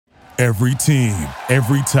Every team,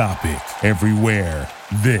 every topic, everywhere.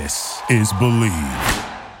 This is Believe.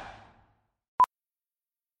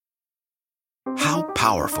 How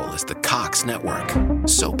powerful is the Cox network?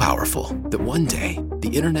 So powerful that one day the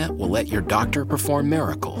internet will let your doctor perform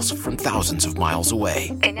miracles from thousands of miles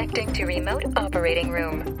away. Connecting to remote operating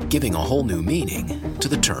room. Giving a whole new meaning to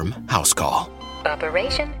the term house call.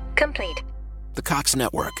 Operation complete. The Cox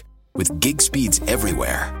network. With gig speeds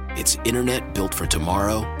everywhere. It's internet built for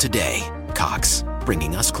tomorrow, today. Cox,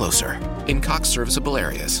 bringing us closer. In Cox serviceable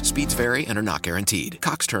areas, speeds vary and are not guaranteed.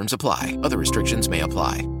 Cox terms apply. Other restrictions may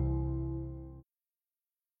apply.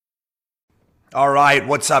 All right,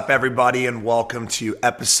 what's up, everybody, and welcome to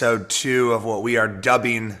episode 2 of what we are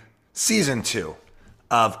dubbing season 2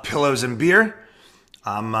 of Pillows and Beer.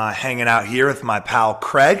 I'm hanging out here with my pal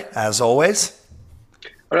Craig, as always.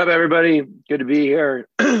 What up, everybody? Good to be here.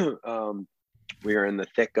 We are in the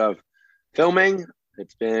thick of filming.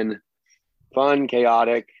 It's been fun,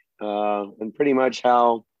 chaotic, and pretty much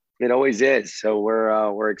how it always is. So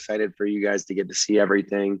we're excited for you guys to get to see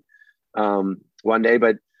everything one day.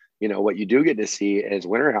 But you know what you do get to see is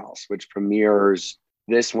Winter House, which premieres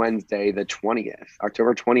this Wednesday, the 20th,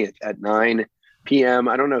 October 20th at 9 p.m.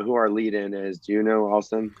 I don't know who our lead-in is. Do you know,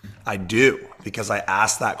 Austin? I do, because I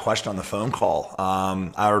asked that question on the phone call.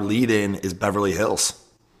 Our lead-in is Beverly Hills.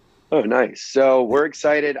 Oh, nice. So we're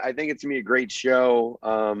excited. I think it's going to be a great show.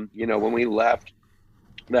 You know, when we left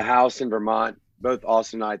the house in Vermont, both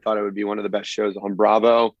Austin and I thought it would be one of the best shows on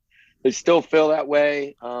Bravo. They still feel that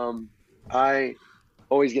way. I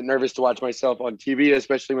always get nervous to watch myself on TV,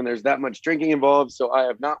 especially when there's that much drinking involved. So I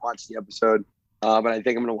have not watched the episode, but I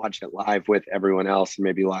think I'm going to watch it live with everyone else and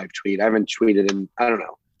maybe live tweet. I haven't tweeted in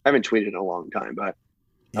a long time, but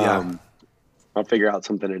I'll figure out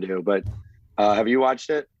something to do. But have you watched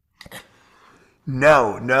it?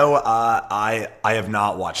 No, I have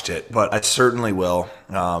not watched it, but I certainly will.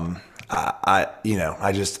 I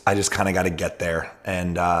just kind of got to get there,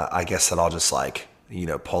 and I guess that I'll just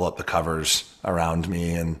pull up the covers around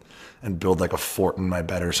me and build like a fort in my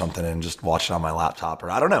bed or something and just watch it on my laptop,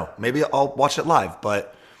 or I don't know, maybe I'll watch it live.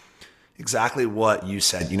 But exactly what you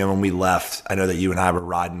said, when we left, I know that you and I were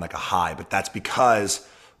riding like a high, but that's because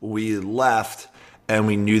we left and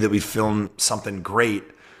we knew that we filmed something great.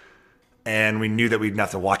 And we knew that we'd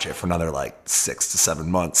have to watch it for another 6 to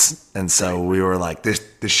 7 months. And so we were like, this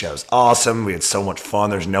show's awesome. We had so much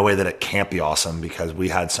fun. There's no way that it can't be awesome because we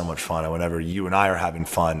had so much fun. And whenever you and I are having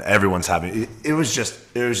fun, everyone's having it was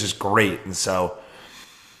just great. And so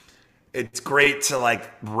it's great to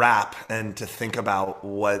wrap and to think about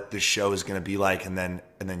what the show is going to be like. And then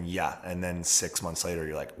 6 months later,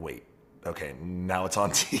 you're like, wait, okay, now it's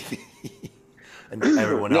on TV. And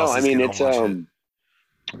everyone else is going to watch it.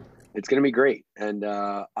 It's going to be great. And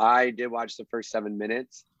I did watch the first 7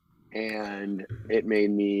 minutes and it made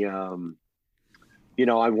me, I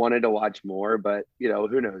wanted to watch more, but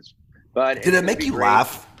who knows? But did it make you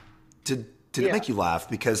laugh? Did it make you laugh?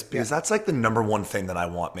 Because that's the number one thing that I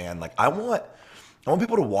want, man. I want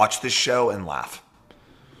people to watch this show and laugh.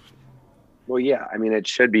 Well, yeah. I mean, it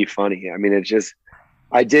should be funny. I mean,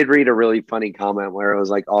 I did read a really funny comment where it was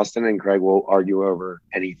like Austin and Craig will argue over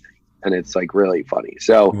anything. And it's really funny.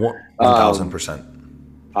 So 1,000%.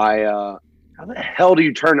 How the hell do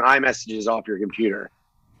you turn iMessages off your computer?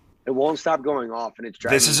 It won't stop going off, and it's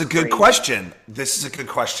driving. This is a good question.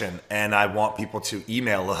 And I want people to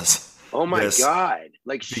email us. Oh my God!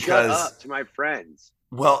 Shut up to my friends.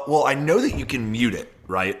 Well, I know that you can mute it,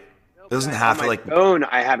 right? It doesn't have to on my phone.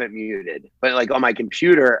 I haven't muted, but on my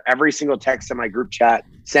computer, every single text that my group chat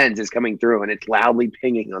sends is coming through, and it's loudly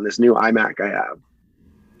pinging on this new iMac I have.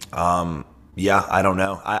 Yeah, I don't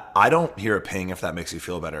know. I don't hear a ping if that makes you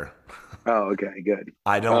feel better. Oh, okay, good.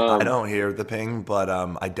 I don't hear the ping, but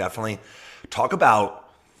I definitely talk about.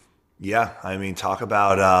 I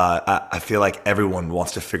feel like everyone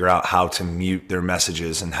wants to figure out how to mute their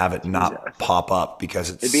messages and have it not pop up because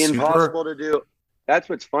it'd be impossible to do. That's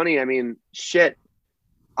what's funny. I mean, shit.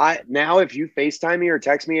 Now if you FaceTime me or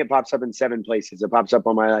text me, it pops up in 7 places. It pops up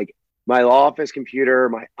on my office computer,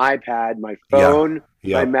 my iPad, my phone,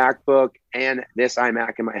 my MacBook, and this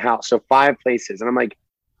iMac in my house. So 5 places. And I'm like,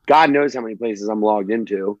 God knows how many places I'm logged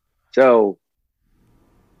into. So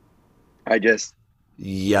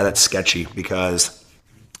yeah, that's sketchy because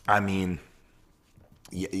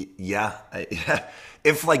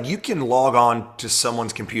if you can log on to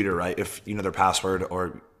someone's computer, right? If you know their password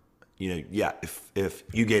or, if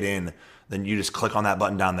you get in, then you just click on that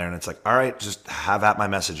button down there and it's like, all right, just have at my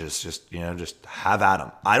messages. Just have at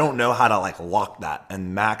them. I don't know how to lock that.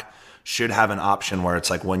 And Mac should have an option where it's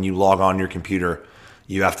when you log on your computer,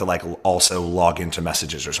 you have to like also log into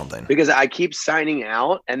messages or something. Because I keep signing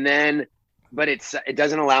out but it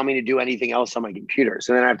doesn't allow me to do anything else on my computer.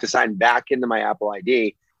 So then I have to sign back into my Apple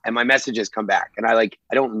ID and my messages come back. And I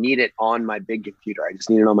don't need it on my big computer. I just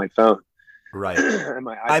need it on my phone. Right.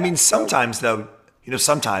 I mean, sometimes though,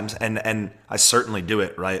 sometimes, and I certainly do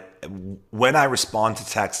it, right? When I respond to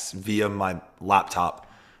texts via my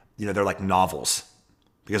laptop, they're like novels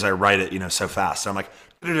because I write it, so fast. So I'm like,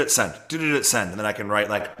 send, and then I can write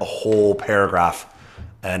like a whole paragraph,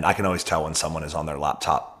 and I can always tell when someone is on their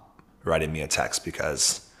laptop writing me a text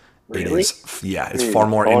because Really? It's far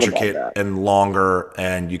more intricate and longer,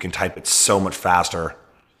 and you can type it so much faster.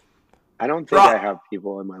 I don't think I have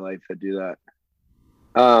people in my life that do that.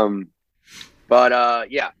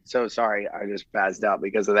 Yeah, so sorry, I just passed out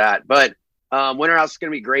because of that. But Winter House is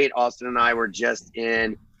going to be great. Austin and I were just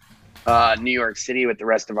in New York City with the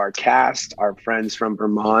rest of our cast, our friends from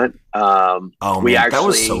Vermont. That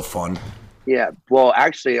was so fun. Yeah, well,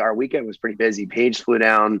 actually, our weekend was pretty busy. Paige flew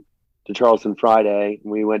down to Charleston Friday.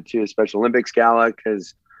 We went to a Special Olympics gala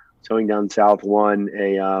because Sewing Down South won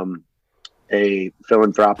a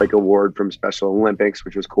philanthropic award from Special Olympics,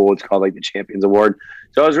 which was cool. It's called like the Champions Award.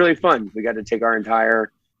 So it was really fun. We got to take our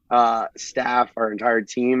entire staff, our entire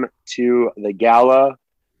team to the gala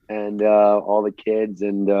and all the kids.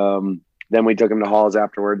 And then we took them to halls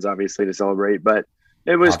afterwards, obviously, to celebrate. But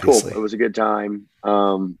it was cool. It was a good time.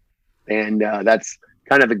 And that's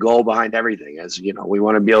kind of the goal behind everything. As you know, we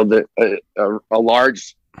want to build a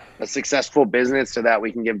successful business so that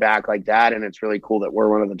we can give back like that. And it's really cool that we're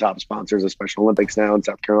one of the top sponsors of Special Olympics now in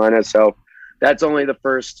South Carolina. So that's only the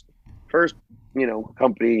first,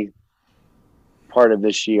 company part of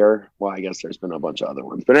this year. Well, I guess there's been a bunch of other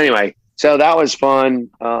ones, but anyway, so that was fun.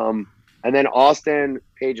 And then Austin,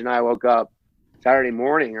 Paige and I woke up Saturday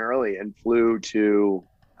morning early and flew to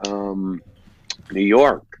New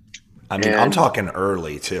York. I mean, I'm talking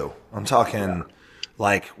early too. I'm talking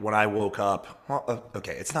like when I woke up, well,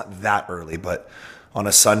 okay, it's not that early, but on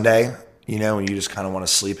a Sunday, when you just kind of want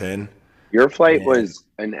to sleep in. Your flight was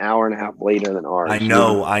an hour and a half later than ours. I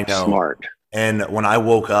know. Smart. And when I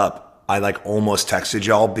woke up, I like almost texted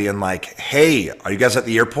y'all being like, hey, are you guys at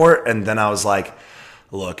the airport? And then I was like,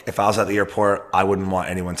 look, if I was at the airport, I wouldn't want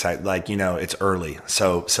anyone to it's early.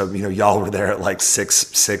 So y'all were there at like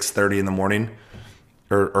 6:30 in the morning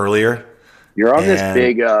or earlier. You're on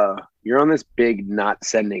this big not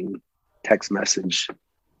sending text message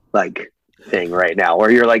thing right now where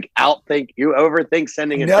you're like you overthink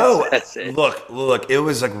sending a text message. Look, it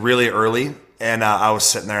was like really early. And I was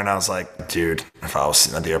sitting there and I was like, dude, if I was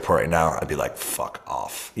sitting at the airport right now, I'd be like, fuck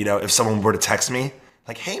off. If someone were to text me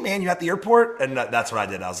like, hey man, you at the airport? And that's what I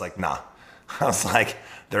did. I was like, nah. I was like,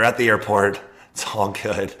 they're at the airport. It's all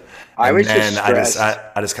good. I just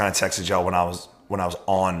kind of texted y'all when I was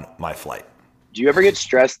on my flight. Do you ever get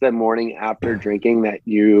stressed the morning after drinking that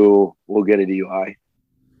you will get a DUI?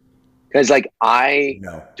 Because I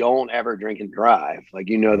don't ever drink and drive,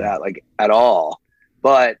 that at all.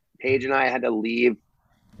 But Paige and I had to leave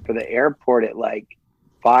for the airport at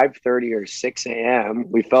 5:30 or 6 a.m.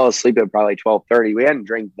 We fell asleep at probably 12:30. We hadn't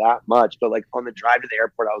drank that much, but on the drive to the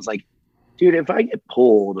airport, I was like, dude, if I get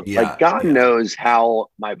pulled, God knows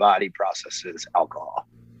how my body processes alcohol.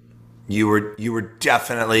 You were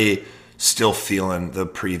definitely still feeling the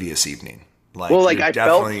previous evening. I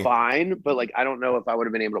felt fine, but I don't know if I would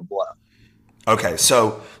have been able to blow. Okay,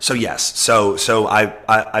 so yes, so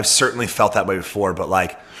I've certainly felt that way before, but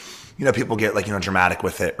people get dramatic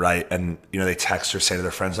with it, right? And they text or say to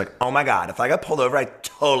their friends oh my God, if I got pulled over, I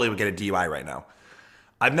totally would get a DUI right now.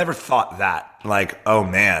 I've never thought that oh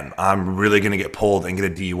man, I'm really gonna get pulled and get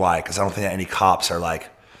a DUI, because I don't think that any cops are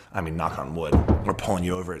knock on wood, we're pulling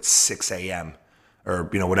you over at 6 a.m. or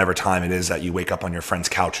whatever time it is that you wake up on your friend's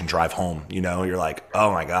couch and drive home. You're like,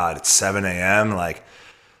 oh my God, it's 7 a.m.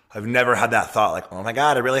 I've never had that thought oh my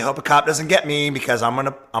God, I really hope a cop doesn't get me because I'm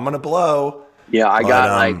gonna blow. Yeah,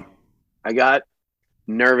 I got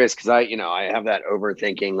nervous because I have that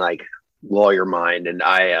overthinking lawyer mind, and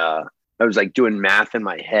I was doing math in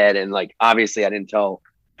my head, and obviously I didn't tell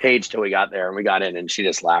Paige till we got there, and we got in and she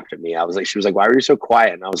just laughed at me. She was like, why were you so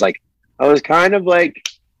quiet? And I was like, I was kind of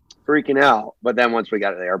freaking out. But then once we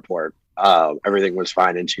got to the airport, everything was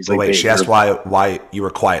fine. And she's wait, she asked why you were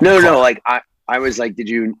quiet. No, I was like,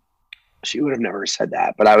 she would have never said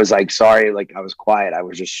that, but I was like, sorry, I was quiet. I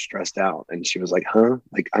was just stressed out. And she was like, huh?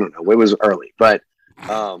 I don't know. It was early, but,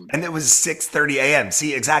 and it was 6:30 a.m.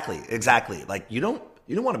 See, exactly. You don't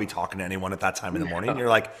want to be talking to anyone at that time in the morning. You're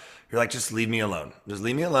like, just leave me alone. Just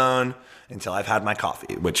leave me alone until I've had my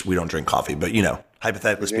coffee, which we don't drink coffee, but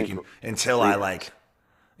hypothetically speaking, until I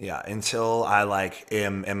Yeah, until I like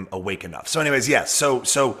am awake enough. So, anyways, yeah. So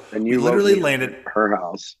And we you wrote literally me landed. at her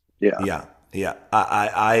house. Yeah. Yeah, yeah.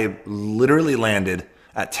 I literally landed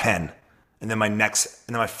at 10, and then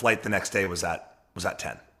my flight the next day was at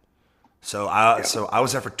 10. So I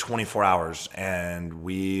was there for 24 hours, and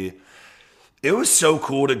it was so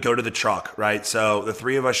cool to go to the truck, right? So the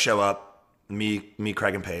three of us show up, me,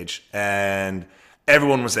 Craig, and Paige, and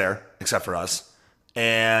everyone was there except for us.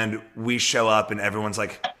 And we show up, and everyone's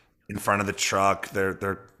like in front of the truck.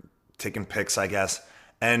 They're taking pics, I guess.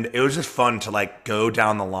 And it was just fun to like go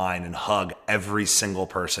down the line and hug every single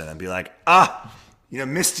person and be like,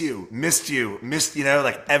 missed you,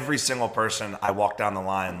 like every single person. I walked down the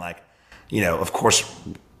line, like, of course,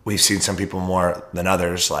 we've seen some people more than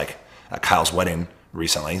others, like at Kyle's wedding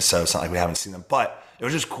recently. So it's not like we haven't seen them, but it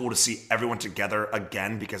was just cool to see everyone together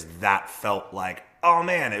again, because that felt like, oh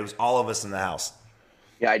man, it was all of us in the house.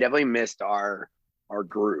 Yeah, I definitely missed our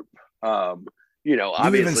group. Obviously,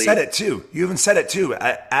 You even said it too.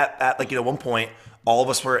 At like, one point, all of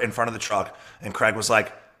us were in front of the truck, and Craig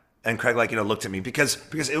like, looked at me because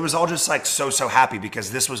it was all just like so happy,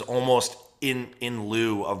 because this was almost in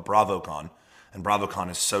lieu of BravoCon, and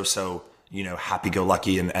BravoCon is so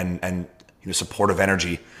happy-go-lucky and supportive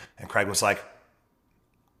energy. And Craig was like,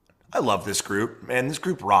 I love this group, man. This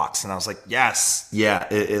group rocks. And I was like, yes, yeah.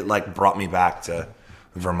 It like brought me back to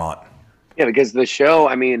Vermont. Yeah, because the show,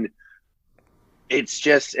 I mean, it's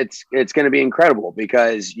going to be incredible,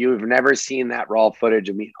 because you've never seen that raw footage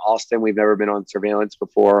of me in Austin. We've never been on surveillance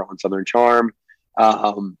before on Southern Charm.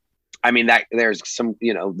 I mean, that there's some,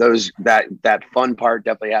 that fun part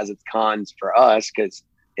definitely has its cons for us, because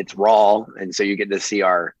it's raw. And so you get to see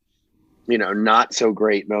our, not so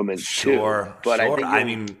great moments. Sure. Too. But sure. I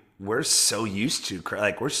mean, we're so used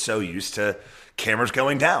to cameras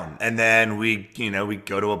going down, and then we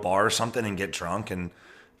go to a bar or something and get drunk, and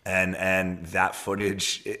that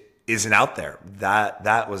footage isn't out there.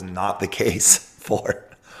 That was not the case for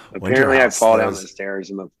apparently I fall down the stairs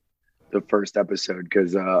in the first episode,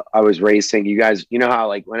 because I was racing. You guys, you know how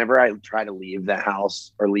like whenever I try to leave the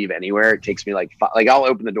house or leave anywhere, it takes me like I'll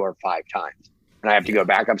open the door 5 times and I have to go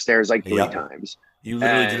back upstairs like 3 times. You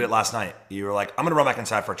literally did it last night. You were like, I'm gonna run back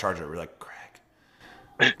inside for a charger. We're like,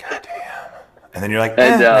 Craig, goddamn. And then you're like,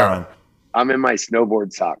 never mind. I'm in my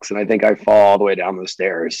snowboard socks, and I think I fall all the way down the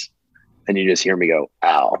stairs, and you just hear me go,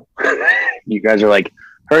 ow. You guys are like,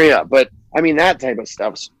 hurry up. But I mean, that type of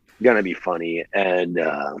stuff's gonna be funny, and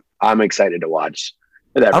I'm excited to watch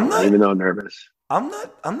with everyone, even though I'm nervous. I'm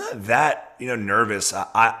not that nervous.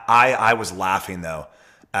 I was laughing though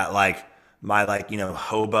at like my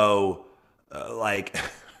hobo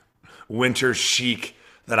winter chic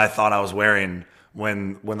that I thought I was wearing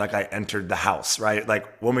when like I entered the house, right?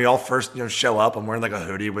 Like when we all first show up, I'm wearing like a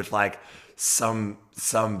hoodie with like some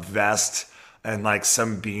vest and like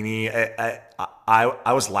some beanie.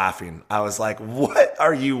 I was laughing. I was like, what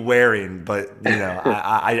are you wearing? But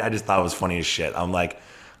I just thought it was funny as shit. I'm like,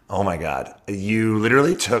 oh my God, you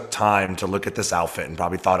literally took time to look at this outfit and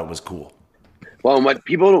probably thought it was cool. Well,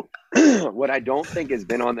 what I don't think has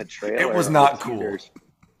been on the trailer. It was not cool.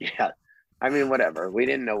 Yeah. I mean, whatever. We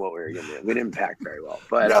didn't know what we were going to do. We didn't pack very well.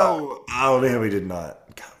 But no. Oh, man, we did not.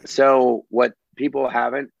 So what people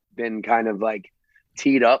haven't been kind of like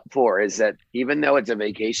teed up for is that even though it's a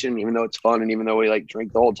vacation, even though it's fun, and even though we like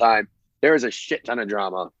drink the whole time, there is a shit ton of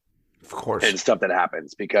drama. Of course. And stuff that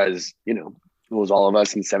happens because, it was all of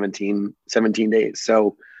us in 17 days.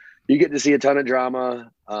 So you get to see a ton of drama.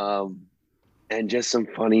 And just some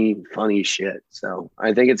funny shit. So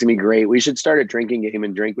I think it's gonna be great. We should start a drinking game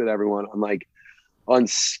and drink with everyone on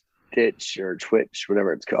Stitch or Twitch,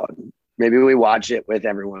 whatever it's called. Maybe we watch it with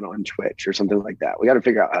everyone on Twitch or something like that. We got to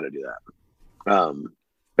figure out how to do that.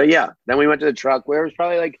 But yeah, then we went to the truck where it was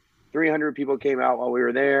probably like 300 people came out while we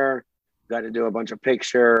were there. Got to do a bunch of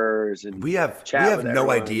pictures and we have no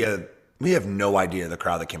idea. We have no idea the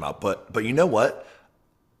crowd that came out. But you know what?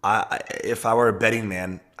 If I were a betting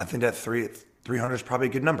man, I think that 300 is probably a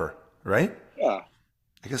good number, right? Yeah.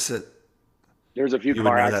 I guess that there's a few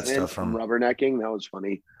car accidents from rubbernecking. That was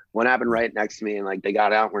funny. One happened right next to me, and like they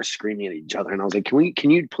got out and were screaming at each other. And I was like,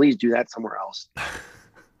 can you please do that somewhere else? Do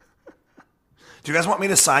you guys want me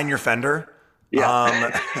to sign your fender?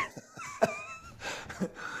 Yeah.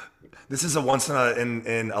 This is a once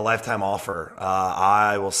in a lifetime offer.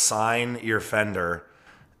 I will sign your fender,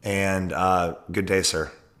 and good day,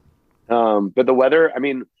 sir. But the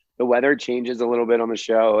weather changes a little bit on the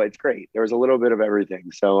show. It's great. There was a little bit of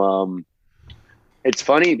everything. So it's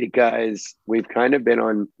funny because we've kind of been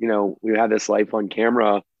on, we had this life on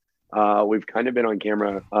camera. We've kind of been on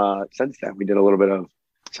camera since then. We did a little bit of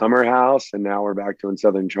Summer House, and now we're back doing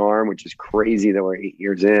Southern Charm, which is crazy that we're 8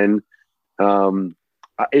 years in.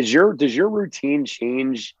 Does your routine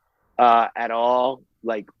change at all?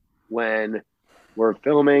 Like when we're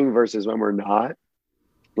filming versus when we're not?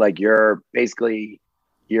 Like your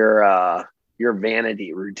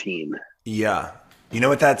vanity routine. Yeah. You know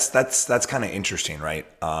what? That's kind of interesting, right?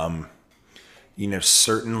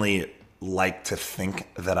 Certainly like to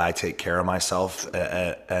think that I take care of myself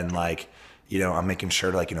and like, I'm making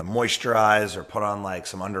sure to like, moisturize or put on like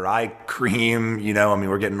some under eye cream,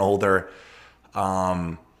 we're getting older.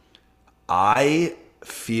 I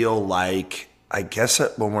feel like, I guess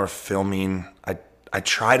that when we're filming, I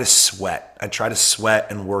try to sweat. I try to sweat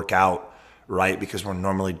and work out, right? Because we're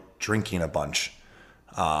normally drinking a bunch.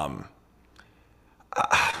 I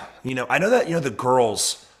know that, the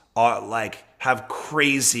girls are like have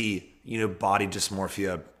crazy, body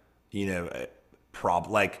dysmorphia, because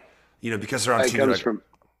they're on TV.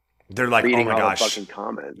 They're like, oh my gosh, fucking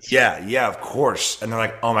comments. Yeah, of course. And they're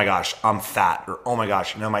like, oh my gosh, I'm fat, or oh my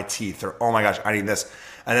gosh, my teeth, or oh my gosh, I need this.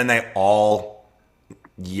 And then they all,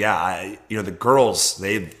 the girls,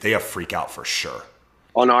 they freak out for sure.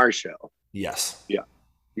 On our show. Yes. Yeah.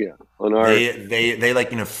 On our, they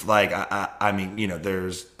like,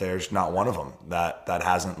 there's not one of them that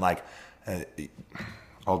hasn't like,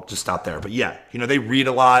 I'll just stop there. But yeah, they read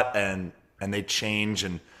a lot and they change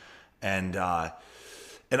and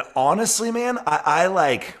honestly, man, I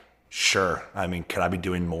like, sure. I mean, could I be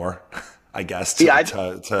doing more? I guess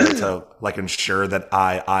to like ensure that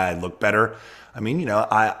I look better. I mean,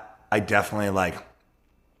 I definitely like,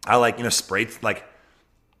 spray, like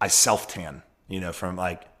I self tan, from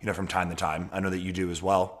time to time. I know that you do as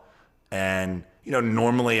well. And,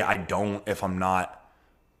 normally I don't, if I'm not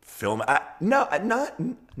filming. Not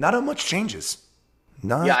how much changes.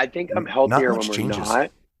 I think I'm healthier when we're changes.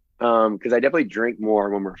 Not. Because I definitely drink more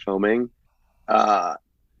when we're filming, at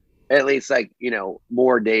least like,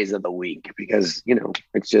 more days of the week because,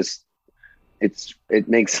 it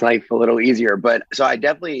makes life a little easier. But so I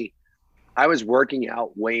was working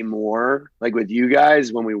out way more like with you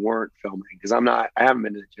guys when we weren't filming because I haven't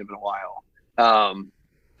been to the gym in a while.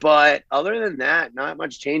 But other than that, not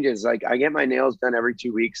much changes. Like I get my nails done every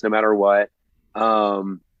 2 weeks, no matter what.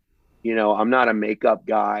 I'm not a makeup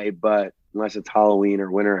guy, but unless it's Halloween or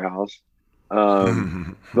Winter House.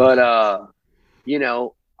 But our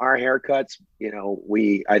haircuts,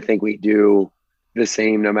 I think we do the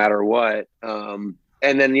same no matter what. And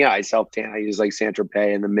then, I self-tan. I use like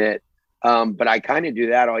Saint-Tropez and the mitt. But I kind of do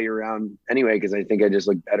that all year round anyway, because I think I just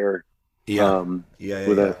look better with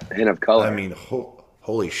a hint of color. I mean,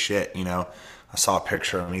 holy shit, I saw a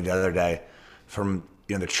picture of me the other day from,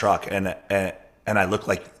 the truck and I look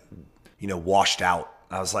like, washed out.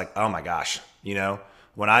 I was like, oh my gosh,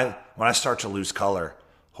 when I start to lose color,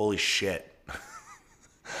 holy shit.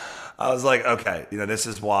 I was like, okay, this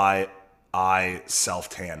is why I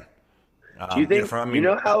self-tan. Do you think,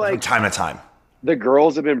 how like from time to time, the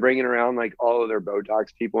girls have been bringing around like all of their Botox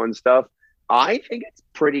people and stuff. I think it's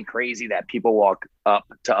pretty crazy that people walk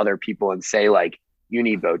up to other people and say like, you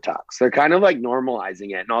need Botox. They're kind of like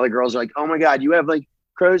normalizing it. And all the girls are like, oh my God, you have like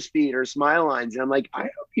crow's feet or smile lines. And I'm like, I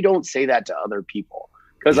hope you don't say that to other people.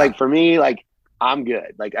 Cause like for me, like I'm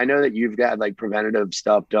good. Like I know that you've got like preventative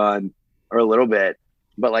stuff done or a little bit,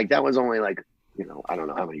 but like that was only like, I don't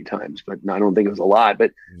know how many times, but I don't think it was a lot. But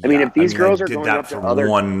I mean, if these girls are going up to other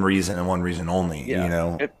one reason and one reason only,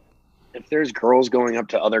 if there's girls going up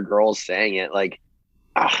to other girls saying it, like,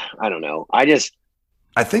 I don't know. I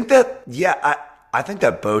think that, I think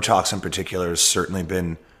that Botox in particular has certainly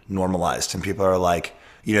been normalized and people are like,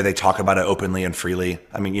 they talk about it openly and freely.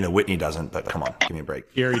 I mean, Whitney doesn't, but come on, give me a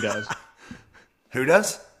break. Jerry does. Who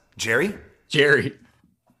does? Jerry? Jerry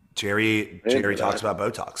talks about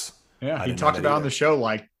Botox. Yeah, he talked about it on the show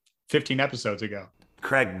like 15 episodes ago.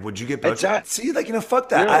 Craig, would you get Botox? See, like, fuck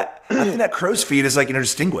that. I think that crow's feet is like,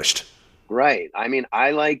 distinguished. Right. I mean, I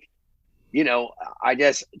like, I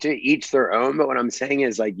guess to each their own, but what I'm saying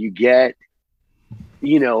is like, you get,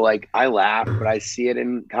 like I laugh, but I see it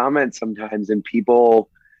in comments sometimes and people,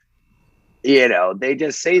 they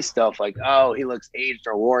just say stuff like, oh, he looks aged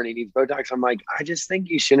or worn, he needs Botox. I'm like, I just think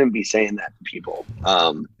you shouldn't be saying that to people.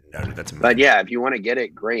 No, that's amazing. But yeah, if you want to get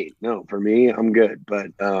it, great. No, for me, I'm good.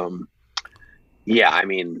 But I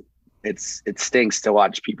mean, it stinks to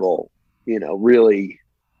watch people, really.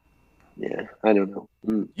 Yeah, I don't know.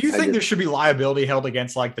 Do you think there should be liability held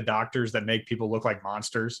against like the doctors that make people look like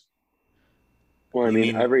monsters? Well, I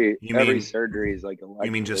mean, every surgery is like a.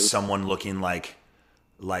 You mean just someone looking like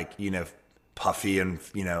puffy and,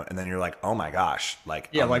 and then you're like, oh my gosh, like,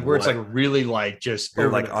 Yeah, like where it's like really like just you're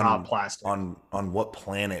over like the top plastic. on what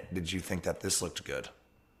planet did you think that this looked good?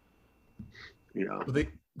 Yeah. Well,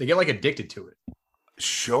 they get like addicted to it.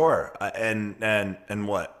 Sure. And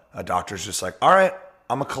what? A doctor's just like, all right,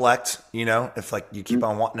 I'm gonna collect, if like you keep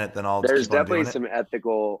on wanting it, then I'll There's keep on definitely doing some it.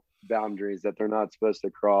 ethical boundaries that they're not supposed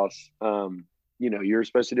to cross. You're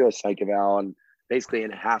supposed to do a psych eval, and basically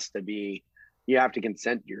it has to be, you have to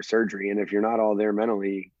consent to your surgery. And if you're not all there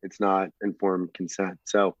mentally, it's not informed consent.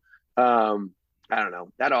 So I don't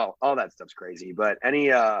know, that all that stuff's crazy. But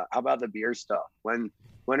how about the beer stuff? When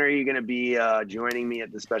are you going to be joining me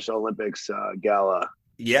at the Special Olympics gala?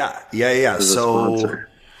 Yeah. As a So sponsor?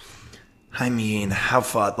 I mean, how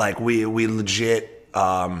fun? Like we legit,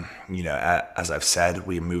 as I've said,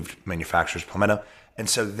 we moved manufacturers to Palmetto, and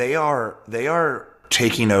so they are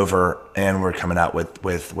taking over, and we're coming out with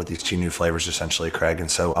these 2 new flavors essentially, Craig. And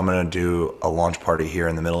so I'm gonna do a launch party here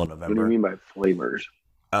in the middle of What November. do you mean by flavors?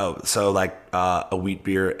 Oh, so like a wheat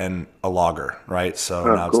beer and a lager, right?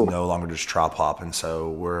 So now Cool. it's no longer just Trop Hop, and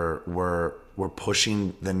so we're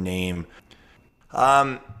pushing the name.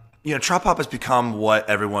 Trop Hop has become what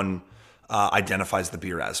everyone identifies the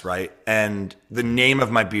beer as, right? And the name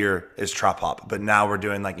of my beer is Trop Hop, but now we're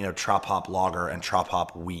doing like, Trop Hop Lager and Trop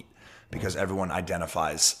Hop Wheat because everyone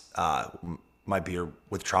identifies my beer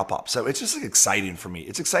with Trop Hop. So it's just like exciting for me.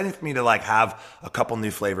 It's exciting for me to like have a couple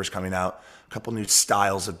new flavors coming out, a couple new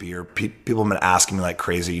styles of beer. People have been asking me like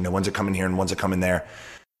crazy, when's it coming here and when's it coming there?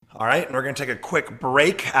 All right, and we're going to take a quick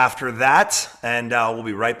break after that, and we'll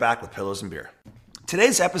be right back with Pillows and Beer.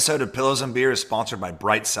 Today's episode of Pillows and Beer is sponsored by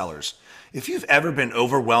Bright Cellars. If you've ever been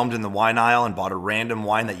overwhelmed in the wine aisle and bought a random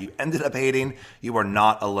wine that you ended up hating, you are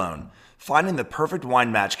not alone. Finding the perfect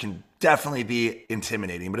wine match can definitely be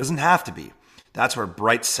intimidating, but it doesn't have to be. That's where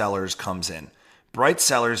Bright Cellars comes in. Bright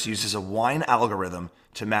Cellars uses a wine algorithm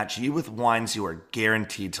to match you with wines you are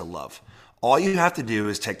guaranteed to love. All you have to do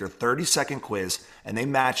is take their 30-second quiz, and they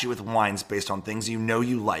match you with wines based on things you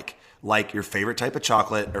like your favorite type of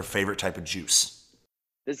chocolate or favorite type of juice.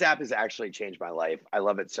 This app has actually changed my life. I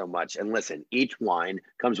love it so much. And listen, each wine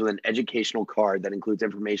comes with an educational card that includes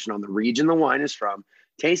information on the region the wine is from,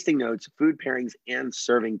 tasting notes, food pairings, and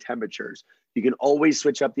serving temperatures. You can always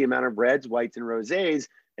switch up the amount of reds, whites, and rosés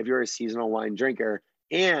if you're a seasonal wine drinker,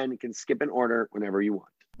 and can skip an order whenever you want.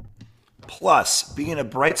 Plus, being a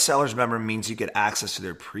Bright Cellars member means you get access to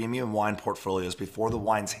their premium wine portfolios before the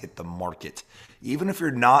wines hit the market. Even if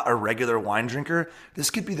you're not a regular wine drinker,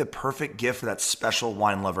 this could be the perfect gift for that special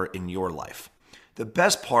wine lover in your life. The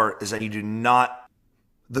best part is that if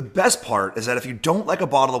you don't like a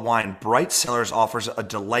bottle of wine, Bright Cellars offers a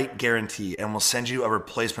delight guarantee and will send you a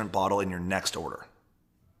replacement bottle in your next order.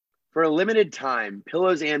 For a limited time,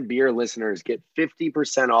 Pillows and Beer listeners get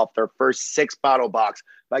 50% off their first 6-bottle box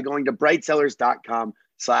by going to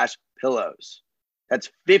brightcellars.com/pillows. That's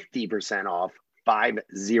 50% off, 50.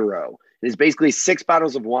 It is basically 6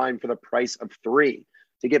 bottles of wine for the price of 3.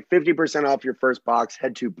 To get 50% off your first box,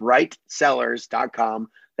 head to brightcellars.com.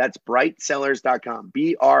 That's brightcellars.com,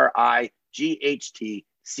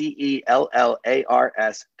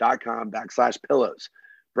 brightcellars.com/pillows.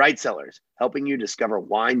 Bright Cellars, helping you discover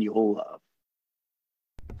wine you'll love.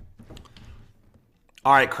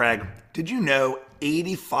 All right, Craig, did you know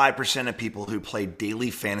 85% of people who play daily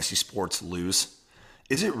fantasy sports lose?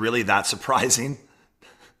 Is it really that surprising?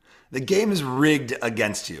 The game is rigged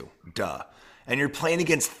against you, duh. And you're playing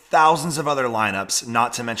against thousands of other lineups,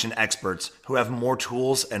 not to mention experts, who have more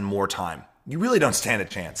tools and more time. You really don't stand a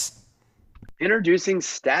chance. Introducing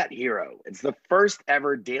Stat Hero. It's the first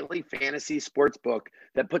ever daily fantasy sports book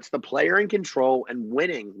that puts the player in control and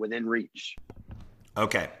winning within reach.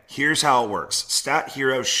 Okay, here's how it works. Stat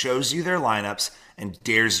Hero shows you their lineups and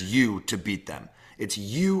dares you to beat them. It's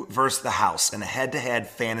you versus the house in a head-to-head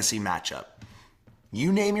fantasy matchup.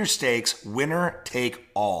 You name your stakes, winner take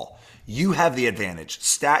all. You have the advantage.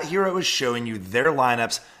 Stat Hero is showing you their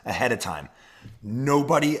lineups ahead of time.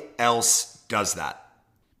 Nobody else does that.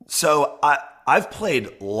 So I've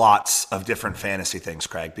played lots of different fantasy things,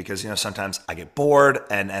 Craig, because sometimes I get bored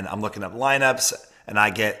and I'm looking up lineups and I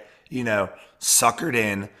get suckered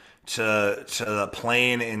in to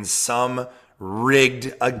playing in some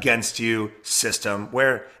rigged against you system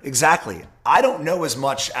where exactly I don't know as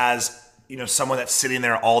much as someone that's sitting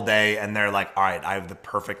there all day and they're like, all right, I have the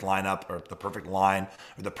perfect lineup or the perfect line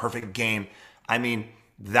or the perfect game. I mean,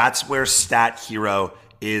 that's where Stat Hero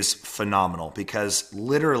is phenomenal because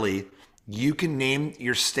literally you can name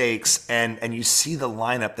your stakes and you see the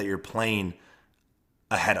lineup that you're playing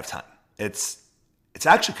ahead of time. It's it's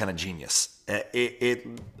actually kind of genius. It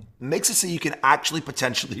makes it so you can actually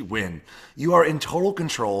potentially win. You are in total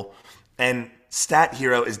control, and Stat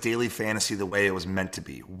Hero is daily fantasy the way it was meant to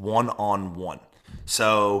be, one-on-one.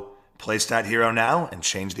 So play Stat Hero now and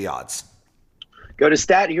change the odds. Go to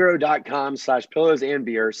stathero.com/pillows and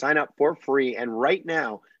beer, sign up for free, and right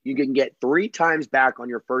now you can get 3 times back on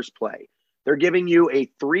your first play. They're giving you a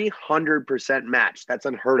 300% match. That's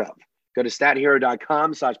unheard of. Go to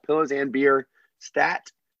stathero.com/pillows and beer,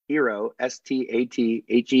 stathero,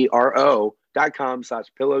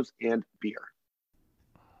 stathero.com/pillows and beer.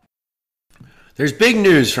 There's big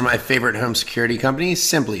news from my favorite home security company,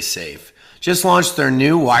 Simply Safe. Just launched their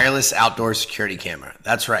new wireless outdoor security camera.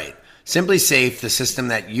 That's right. Simply Safe, the system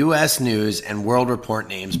that U.S. News and World Report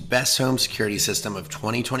names Best Home Security System of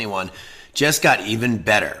 2021, just got even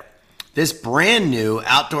better. This brand new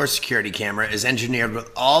outdoor security camera is engineered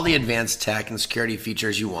with all the advanced tech and security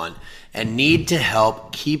features you want and need to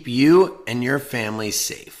help keep you and your family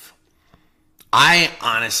safe. I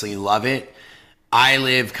honestly love it. I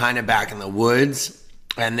live kind of back in the woods,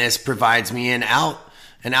 and this provides me an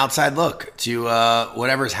outside look to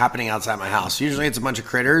whatever's happening outside my house. Usually it's a bunch of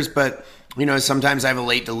critters, but sometimes I have a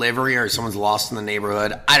late delivery or someone's lost in the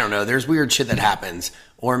neighborhood. I don't know. There's weird shit that happens,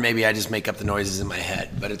 or maybe I just make up the noises in my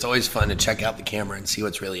head, but it's always fun to check out the camera and see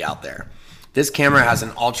what's really out there. This camera has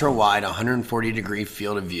an ultra-wide 140-degree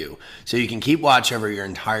field of view, so you can keep watch over your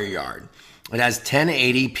entire yard. It has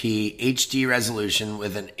 1080p HD resolution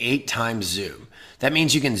with an 8 times zoom. That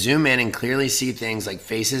means you can zoom in and clearly see things like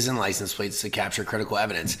faces and license plates to capture critical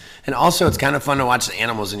evidence. And also, it's kind of fun to watch the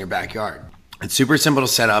animals in your backyard. It's super simple to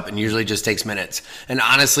set up and usually just takes minutes. And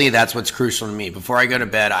honestly, that's what's crucial to me. Before I go to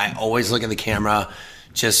bed, I always look at the camera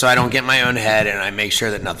just so I don't get in my own head, and I make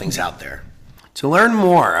sure that nothing's out there. To learn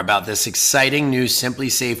more about this exciting new Simply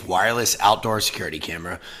Safe wireless outdoor security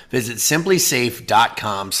camera, visit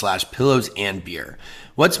simplysafe.com/pillows and beer.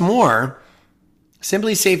 What's more,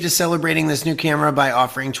 Simply Safe is celebrating this new camera by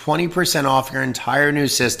offering 20% off your entire new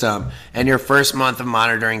system and your first month of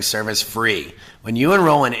monitoring service free when you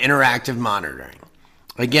enroll in interactive monitoring.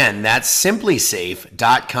 Again, that's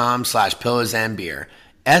simplysafe.com/pillows and beer.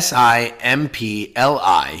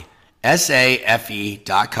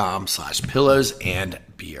 simplysafe.com/pillows and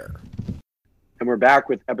beer. And we're back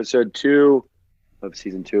with episode 2 of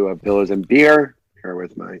season 2 of Pillows and Beer. Here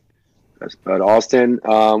with my best bud Austin.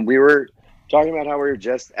 We were talking about how we were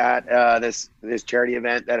just at this charity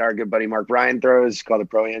event that our good buddy Mark Bryan throws called the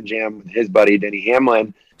Pro Am Jam with his buddy Denny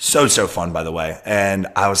Hamlin. So fun, by the way. And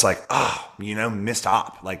I was like, missed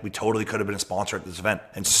op. Like, we totally could have been a sponsor at this event.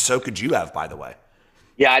 And so could you have, by the way.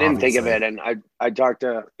 Yeah, I didn't think of it. And I talked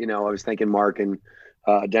to, I was thinking Mark and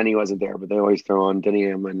Denny wasn't there, but they always throw on Denny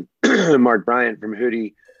Hamlin. Mark Bryant from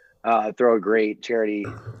Hootie throw a great charity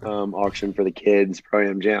auction for the kids, Pro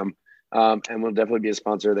Am Jam. And we'll definitely be a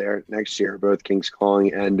sponsor there next year, both Kings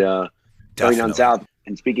Calling and Going Down South.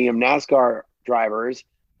 And speaking of NASCAR drivers,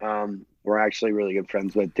 we're actually really good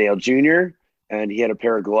friends with Dale Jr., and he had a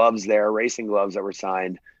pair of gloves there, racing gloves that were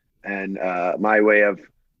signed. And my way of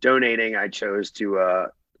donating, I chose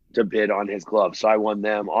to bid on his gloves. So I won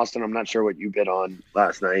them. Austin, I'm not sure what you bid on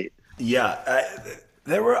last night. Yeah,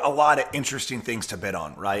 there were a lot of interesting things to bid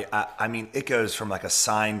on, right? I mean, it goes from like a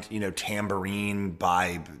signed, tambourine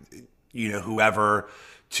by whoever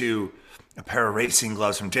to a pair of racing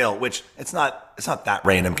gloves from Dale, which it's not that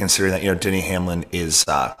random considering that Denny Hamlin is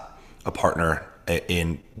a partner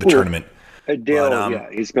in the tournament. Dale,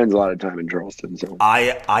 but, he spends a lot of time in Charleston. So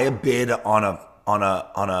I bid on a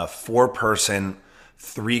 4-person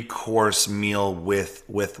 3-course meal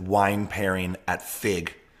with wine pairing at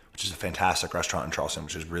Fig, which is a fantastic restaurant in Charleston,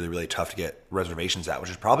 which is really, really tough to get reservations at, which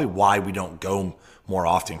is probably why we don't go more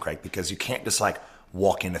often, Craig, because you can't just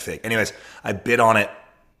walk into Fig. Anyways, I bid on it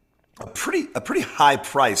a pretty high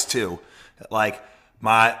price too. Like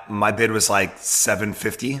my bid was like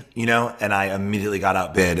 $750, and I immediately got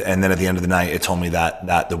outbid. And then at the end of the night, it told me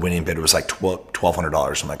that the winning bid was like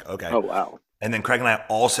 $1,200. I'm like, okay. Oh, wow. And then Craig and I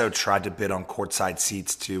also tried to bid on courtside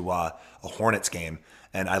seats to a Hornets game.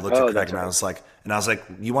 And I looked at Craig and I was like,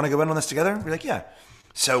 you want to go in on this together? We're like, yeah.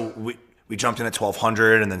 So we jumped in at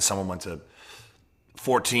 $1,200, and then someone went to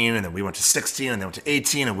 14, and then we went to 16, and they went to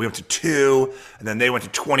 18, and we went to 2, and then they went to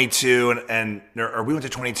 22, or we went to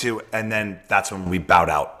 22, and then that's when we bowed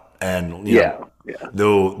out. And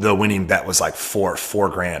the winning bet was like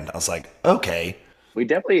 $4,000. I was like, okay. We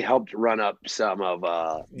definitely helped run up some of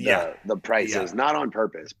the prices, not on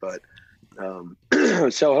purpose, but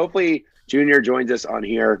so hopefully Junior joins us on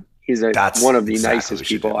here. He's one of the nicest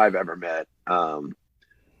people I've ever met.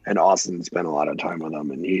 and Austin spent a lot of time with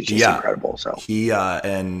him, and he's just incredible. So he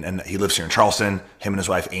and he lives here in Charleston. Him and his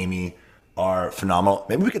wife Amy are phenomenal.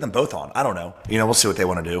 Maybe we get them both on. I don't know. We'll see what they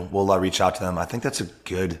want to do. We'll reach out to them. I think that's a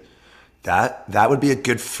good that would be a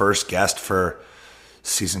good first guest for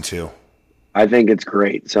season 2. I think it's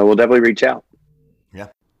great. So we'll definitely reach out. Yeah,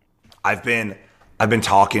 I've been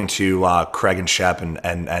talking to Craig and Shep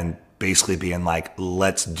and basically being like,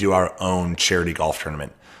 let's do our own charity golf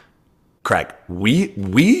tournament. Craig,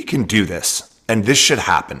 we can do this, and this should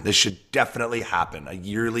happen. This should definitely happen. A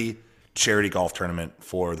yearly charity golf tournament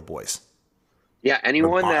for the boys. Yeah,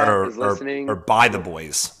 anyone that is listening. Or by the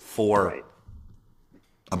boys for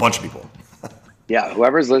a bunch of people. Yeah,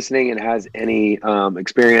 whoever's listening and has any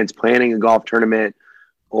experience planning a golf tournament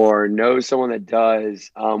or knows someone that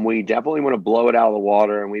does, we definitely want to blow it out of the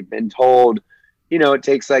water. And we've been told,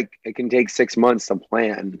 it can take 6 months to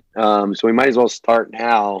plan. So we might as well start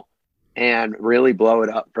now and really blow it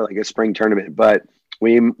up for like a spring tournament. But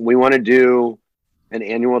we want to do an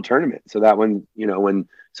annual tournament so that when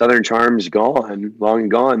Southern Charm's gone, long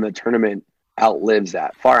and gone, the tournament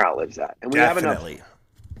far outlives that. And we have enough.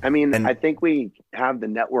 I mean, I think we have the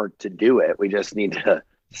network to do it. We just need to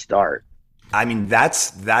start. I mean,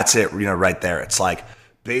 that's it, right there. It's like,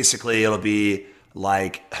 basically it'll be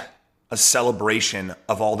like a celebration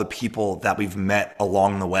of all the people that we've met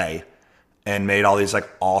along the way and made all these like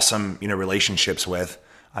awesome, relationships with.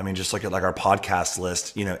 I mean, just look at like our podcast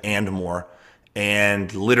list, and more,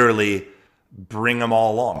 and literally bring them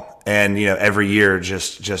all along. And, every year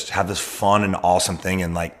just have this fun and awesome thing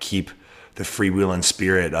and like keep the freewheeling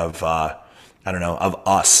spirit of, of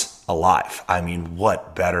us alive. I mean,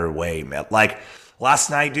 what better way, man? Like last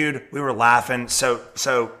night, dude, we were laughing.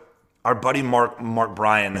 So our buddy Mark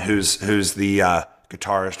Bryan, who's the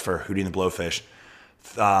guitarist for Hootie and the Blowfish,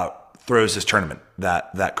 throws this tournament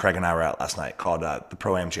that Craig and I were at last night called the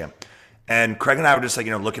Pro-Am Jam. And Craig and I were just like,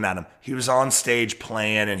 looking at him. He was on stage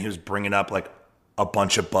playing and he was bringing up like a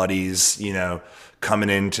bunch of buddies, coming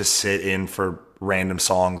in to sit in for random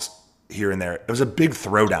songs here and there. It was a big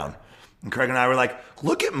throwdown. And Craig and I were like,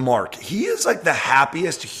 look at Mark. He is like the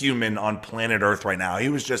happiest human on planet Earth right now. He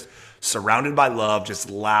was just surrounded by love, just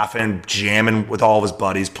laughing, jamming with all of his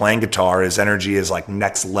buddies, playing guitar. His energy is like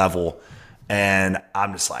next level. And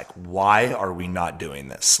I'm just like, why are we not doing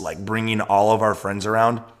this? Like bringing all of our friends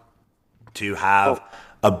around to have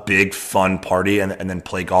a big fun party and then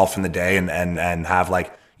play golf in the day and have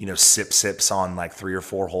like, sips on like 3 or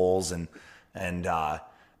 4 holes and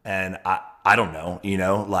I don't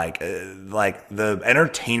know, like the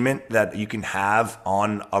entertainment that you can have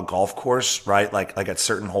on a golf course, right? Like at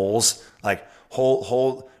certain holes, like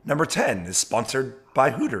hole number 10 is sponsored by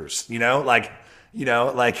Hooters,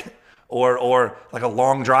 or like a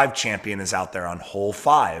long drive champion is out there on hole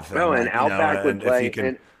 5. And Outback would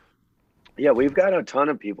play. Yeah, we've got a ton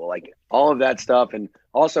of people, like all of that stuff. And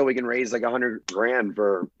also we can raise like $100,000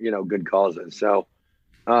 for, good causes. So,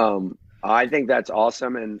 I think that's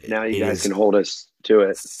awesome. And now you guys can hold us to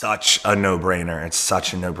it. Such a no-brainer. It's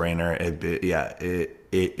such a no-brainer.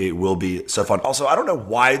 It will be so fun. Also, I don't know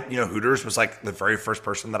why, Hooters was like the very first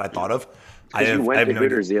person that I thought of. I went to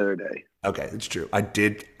Hooters the other day. Okay, it's true. I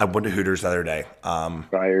went to Hooters the other day.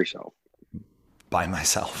 By yourself. By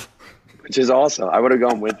myself. Which is awesome. I would have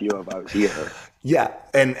gone with you if I was here. Yeah,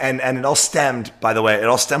 and it all stemmed, by the way,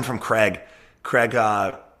 from Craig. Craig,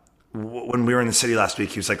 when we were in the city last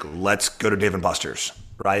week, he was like, let's go to Dave & Buster's,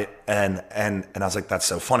 right? And I was like, that's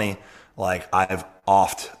so funny. Like, I've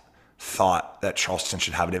oft thought that Charleston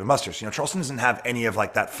should have a Dave & Buster's. Charleston doesn't have any of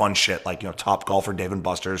like that fun shit, like, Top Golf or Dave &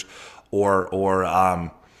 Buster's or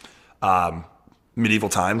Medieval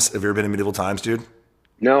Times. Have you ever been to Medieval Times, dude?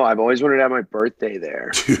 No, I've always wanted to have my birthday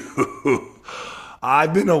there. Dude,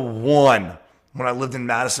 I've been to one. When I lived in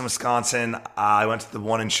Madison, Wisconsin, I went to the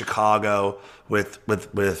one in Chicago with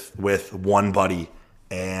one buddy,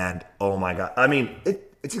 and oh my god! I mean,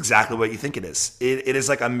 it's exactly what you think it is. It is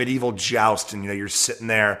like a medieval joust, and you're sitting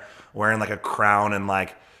there wearing like a crown and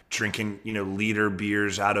like drinking liter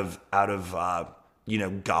beers out of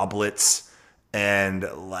goblets and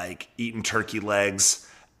like eating turkey legs.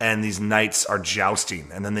 And these knights are jousting,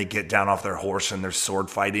 and then they get down off their horse and they're sword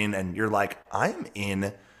fighting, and you're like, I'm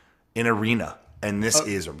in an arena, and this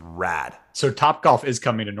is rad. So Top Golf is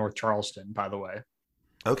coming to North Charleston, by the way.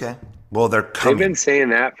 Okay. Well, they're coming. They've been saying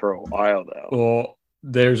that for a while, though. Well,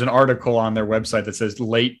 there's an article on their website that says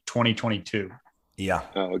late 2022. Yeah.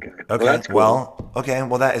 Oh, okay. Okay. Well, that's cool.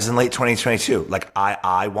 Well, that is in late 2022. Like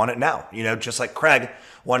I want it now. Just like Craig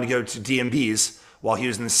wanted to go to DMB's while he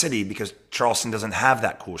was in the city because Charleston doesn't have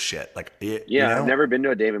that cool shit. Like, I've never been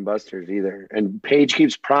to a Dave and Buster's either. And Paige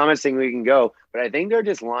keeps promising we can go, but I think they're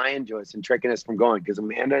just lying to us and tricking us from going because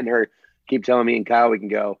Amanda and her keep telling me and Kyle we can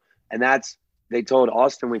go. And they told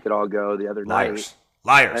Austin we could all go the other night.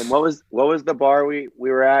 Liars. And what was the bar we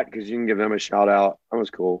were at? Because you can give them a shout out. That was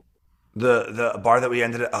cool. The bar that we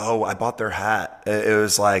ended at, I bought their hat. It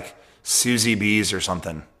was like Susie B's or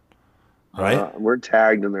something. Right? We're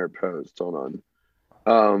tagged in their post. Hold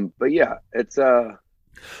on. But yeah, it's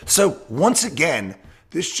So once again,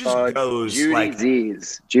 this just goes Judy like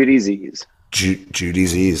Z's. Judy Z's. Judy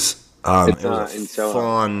Z's. It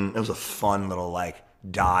was a fun little like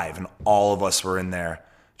dive, and all of us were in there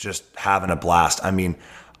just having a blast. I mean,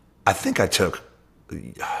 I think I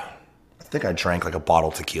drank like a bottle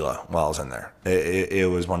of tequila while I was in there. It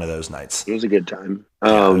was one of those nights. It was a good time.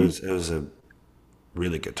 It was a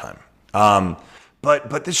really good time.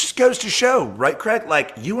 But this just goes to show, right, Craig?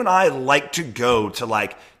 Like, you and I like to go to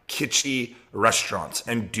like kitschy restaurants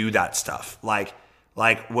and do that stuff. Like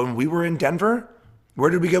when we were in Denver, where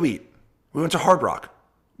did we go eat? We went to Hard Rock.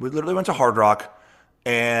 We literally went to Hard Rock,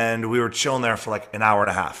 and we were chilling there for like an hour and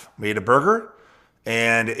a half. We ate a burger,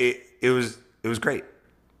 and it was great.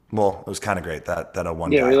 Well, it was kind of great that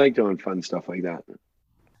one guy. Yeah, we like doing fun stuff like that.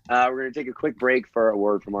 We're going to take a quick break for a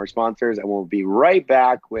word from our sponsors, and we'll be right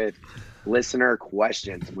back with listener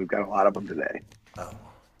questions. We've got a lot of them today. Oh,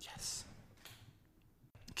 yes.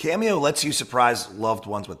 Cameo lets you surprise loved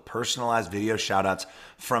ones with personalized video shout-outs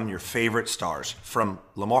from your favorite stars. From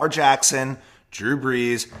Lamar Jackson, Drew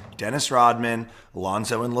Brees, Dennis Rodman,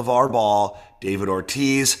 Alonzo and LeVar Ball, David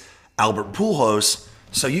Ortiz, Albert Pujols,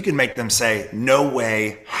 so you can make them say, no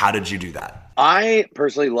way, how did you do that? I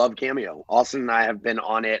personally love Cameo. Austin and I have been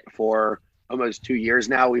on it for almost 2 years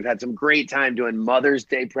now. We've had some great time doing Mother's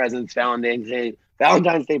Day presents, Valentine's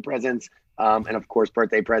Day presents, and of course,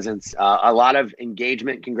 birthday presents. A lot of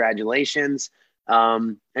engagement, congratulations,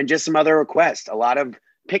 and just some other requests. A lot of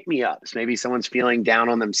pick-me-ups. Maybe someone's feeling down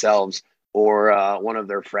on themselves, or one of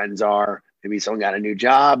their friends are. Maybe someone got a new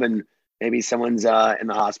job, and maybe someone's in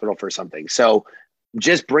the hospital for something. So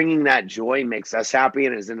just bringing that joy makes us happy,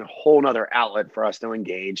 and is a whole nother outlet for us to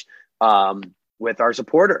engage with our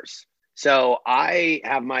supporters. So I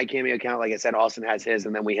have my Cameo account. Like I said, Austin has his,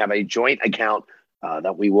 and then we have a joint account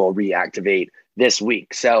that we will reactivate this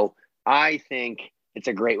week. So I think it's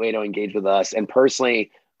a great way to engage with us. And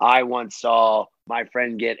personally, I once saw my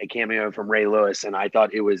friend get a cameo from Ray Lewis, and I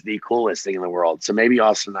thought it was the coolest thing in the world. So maybe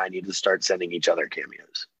Austin and I need to start sending each other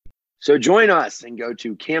cameos. So join us and go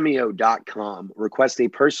to cameo.com, request a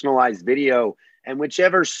personalized video, and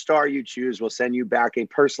whichever star you choose will send you back a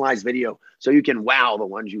personalized video so you can wow the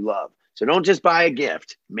ones you love. So don't just buy a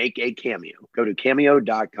gift, make a cameo. Go to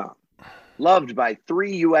cameo.com. Loved by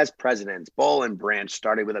 3 U.S. presidents, Boll and Branch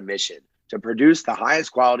started with a mission to produce the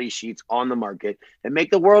highest quality sheets on the market and make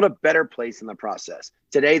the world a better place in the process.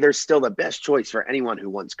 Today, they're still the best choice for anyone who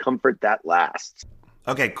wants comfort that lasts.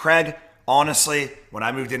 Okay, Craig, honestly, when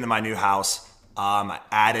I moved into my new house, I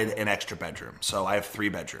added an extra bedroom. So I have 3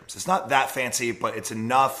 bedrooms. It's not that fancy, but it's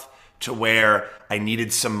enough to where I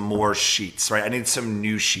needed some more sheets, right? I need some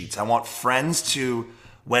new sheets. I want friends to,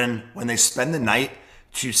 when they spend the night,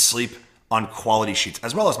 to sleep on quality sheets,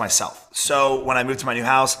 as well as myself. So when I moved to my new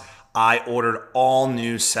house, I ordered all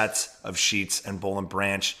new sets of sheets, and Boll and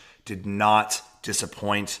Branch did not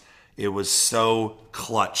disappoint. It was so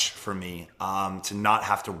clutch for me to not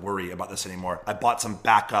have to worry about this anymore. I bought some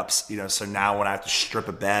backups, so now when I have to strip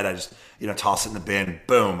a bed, I just, toss it in the bin,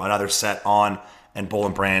 boom, another set on, and Boll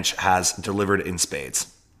and Branch has delivered in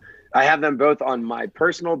spades. I have them both on my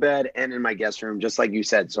personal bed and in my guest room, just like you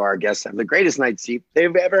said. So our guests have the greatest night's sleep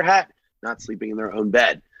they've ever had, not sleeping in their own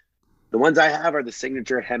bed. The ones I have are the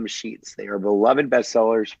signature hem sheets. They are beloved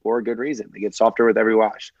bestsellers for a good reason. They get softer with every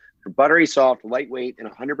wash. They're buttery soft, lightweight,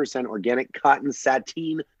 and 100% organic cotton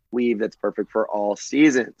sateen weave that's perfect for all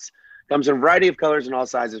seasons. Comes in a variety of colors and all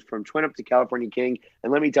sizes, from twin up to California King.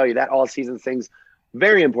 And let me tell you, that all seasons thing's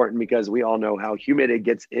very important because we all know how humid it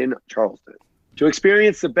gets in Charleston. To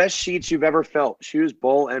experience the best sheets you've ever felt, choose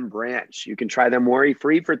Boll and Branch. You can try them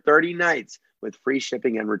worry-free for 30 nights with free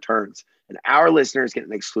shipping and returns. And our listeners get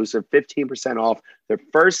an exclusive 15% off their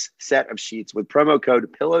first set of sheets with promo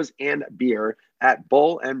code Pillows and Beer at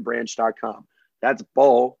bollandbranch.com. That's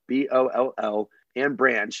Boll, B-O-L-L, and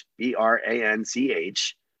Branch,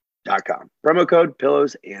 B-R-A-N-C-H.com. Promo code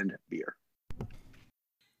Pillows and Beer.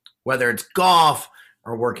 Whether it's golf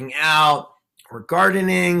or working out or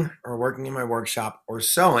gardening or working in my workshop or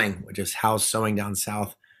sewing, which is how Sewing Down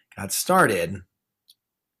South got started,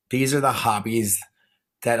 these are the hobbies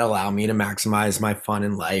that allow me to maximize my fun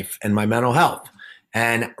in life and my mental health.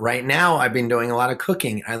 And right now I've been doing a lot of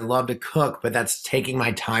cooking. I love to cook, but that's taking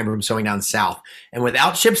my time from sewing down south. And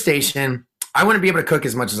without ShipStation, I wouldn't be able to cook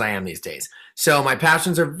as much as I am these days. So my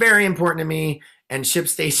passions are very important to me, and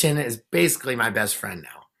ShipStation is basically my best friend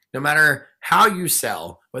now. No matter how you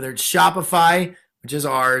sell, whether it's Shopify, which is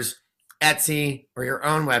ours, Etsy, or your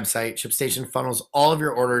own website, ShipStation funnels all of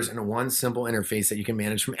your orders into one simple interface that you can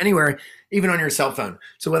manage from anywhere, even on your cell phone.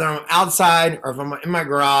 So whether I'm outside or if I'm in my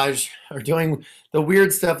garage or doing the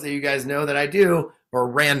weird stuff that you guys know that I do, or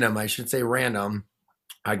random, I should say random,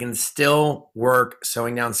 I can still work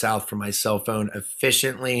sewing down south from my cell phone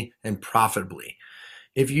efficiently and profitably.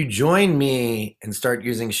 If you join me and start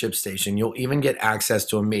using ShipStation, you'll even get access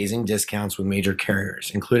to amazing discounts with major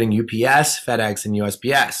carriers, including UPS, FedEx, and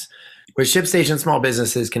USPS. With ShipStation, small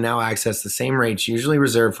businesses can now access the same rates usually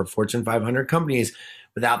reserved for Fortune 500 companies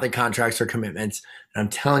without the contracts or commitments. And I'm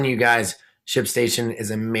telling you guys, ShipStation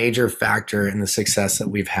is a major factor in the success that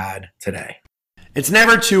we've had today. It's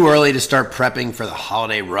never too early to start prepping for the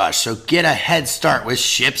holiday rush, so get a head start with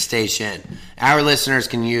ShipStation. Our listeners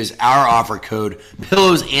can use our offer code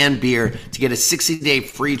Pillows and Beer to get a 60-day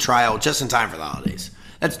free trial just in time for the holidays.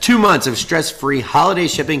 That's 2 months of stress-free holiday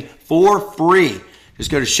shipping for free.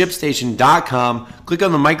 Just go to ShipStation.com, click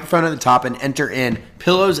on the microphone at the top, and enter in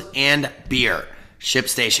Pillows and Beer.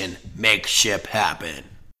 ShipStation, make ship happen.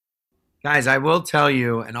 Guys, I will tell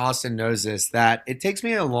you, and Austin knows this, that it takes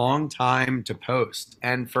me a long time to post.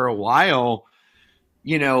 And for a while,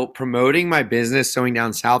 promoting my business sewing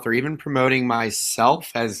down south, or even promoting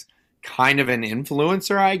myself as kind of an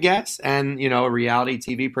influencer, I guess, and, a reality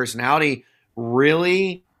TV personality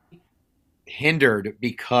really hindered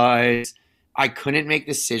because I couldn't make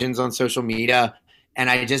decisions on social media, and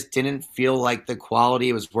I just didn't feel like the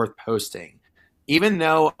quality was worth posting. Even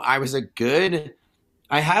though I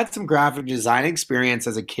had some graphic design experience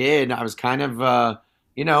as a kid. I was kind of, a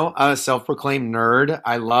self-proclaimed nerd.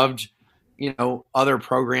 I loved, other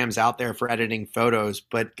programs out there for editing photos.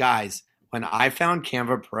 But guys, when I found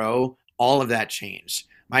Canva Pro, all of that changed.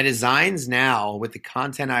 My designs now with the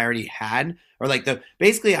content I already had,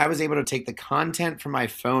 basically I was able to take the content from my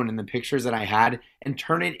phone and the pictures that I had and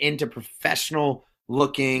turn it into professional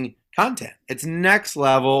looking content. It's next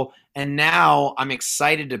level. And now I'm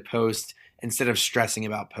excited to post instead of stressing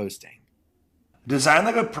about posting. Design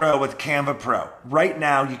like a pro with Canva Pro. Right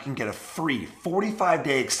now, you can get a free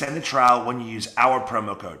 45-day extended trial when you use our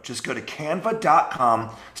promo code. Just go to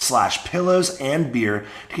canva.com/pillowsandbeer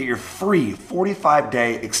to get your free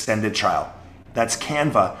 45-day extended trial. That's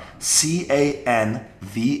Canva,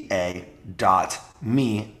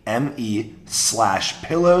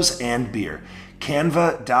 canva.me/pillowsandbeer.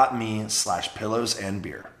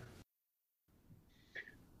 Canva.me/pillowsandbeer.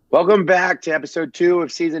 Welcome back to episode 2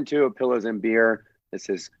 of season 2 of Pillows and Beer. This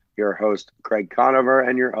is your host, Craig Conover,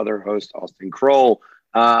 and your other host, Austin Kroll.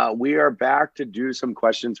 We are back to do some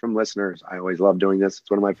questions from listeners. I always love doing this.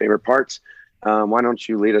 It's one of my favorite parts. Why don't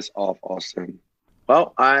you lead us off, Austin?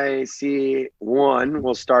 Well, I see one.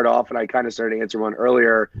 We'll start off, and I kind of started to answer one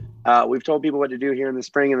earlier. We've told people what to do here in the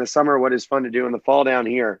spring and the summer. What is fun to do in the fall down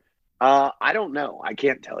here? I don't know. I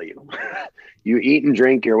can't tell you. You eat and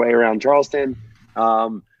drink your way around Charleston.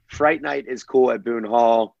 Fright Night is cool at Boone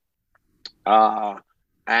Hall.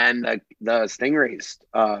 And the Stingrays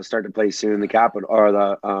start to play soon, the Capital or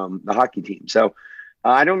the hockey team. So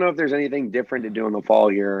I don't know if there's anything different to do in the fall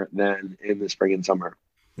here than in the spring and summer.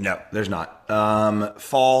 No, there's not.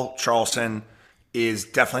 Fall Charleston is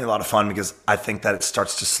definitely a lot of fun because I think that it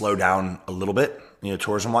starts to slow down a little bit,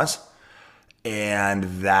 tourism wise, and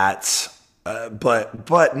that's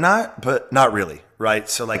but not really, right?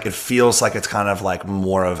 So it feels like it's kind of like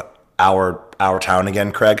more of our town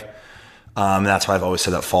again, Craig. And that's why I've always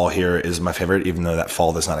said that fall here is my favorite, even though that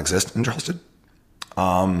fall does not exist in Charleston.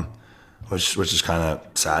 Which is kind of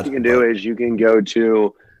sad. What you can do is you can go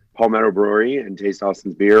to Palmetto Brewery and taste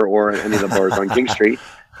Austin's beer, or any of the bars on King Street.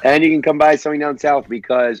 And you can come by Sewing Down South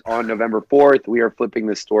because on November 4th, we are flipping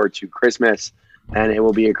the store to Christmas, and it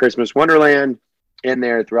will be a Christmas wonderland in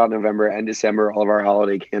there throughout November and December, all of our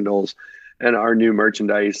holiday candles and our new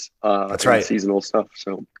merchandise. That's right. Seasonal stuff.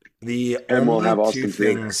 So the only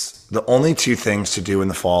two things to do in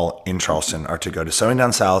the fall in Charleston are to go to Sewing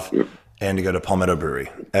Down South and to go to Palmetto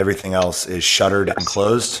Brewery. Everything else is shuttered and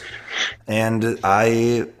closed, and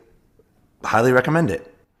I highly recommend it.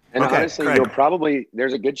 And honestly, Craig,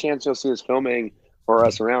 there's a good chance you'll see us filming or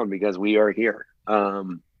us around because we are here.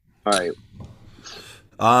 All right.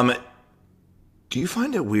 Do you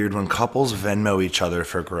find it weird when couples Venmo each other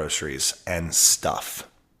for groceries and stuff?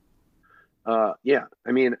 Yeah.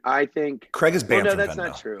 I mean, I think Craig is banned from that's Venmo.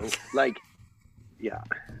 not true.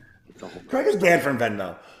 Craig is banned from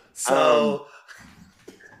Venmo. So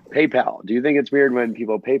PayPal. Do you think it's weird when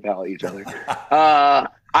people PayPal each other?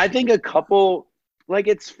 I think a couple, like,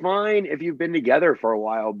 it's fine if you've been together for a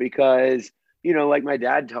while because, you know, like my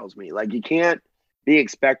dad tells me, like, you can't be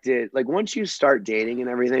expected. Like, once you start dating and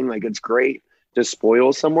everything, like, it's great to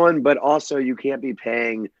spoil someone, but also you can't be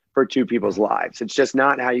paying for two people's lives. It's just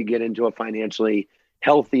not how you get into a financially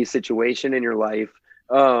healthy situation in your life.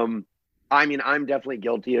 I mean, I'm definitely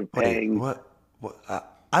guilty of paying. What?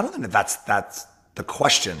 I don't think that's the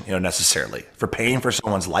question, you know, necessarily for paying for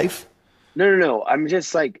someone's life. No. I'm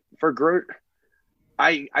just like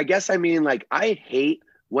I guess I mean, like, I hate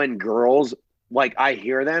when girls, like, I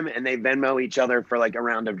hear them and they Venmo each other for like a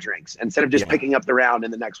round of drinks instead of just picking up the round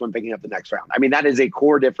and the next one picking up the next round. I mean, that is a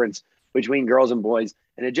core difference between girls and boys,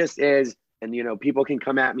 and it just is. And, you know, people can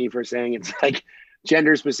come at me for saying it's like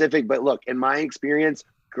gender specific, but look, in my experience,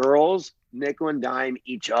 girls nickel and dime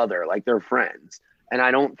each other like they're friends. And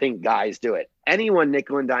I don't think guys do it. Anyone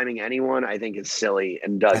nickel and diming anyone, I think is silly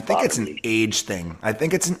and does. I think it's an age thing.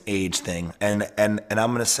 And I'm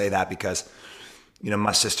going to say that because, you know,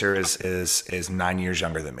 my sister is 9 years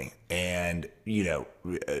younger than me, and, you know,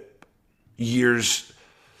 years,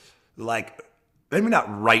 like, maybe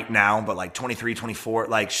not right now, but like 23, 24,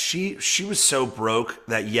 like she was so broke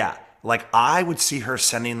that, yeah, like I would see her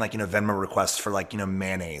sending, like, you know, Venmo requests for, like, you know,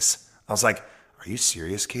 mayonnaise. I was like, are you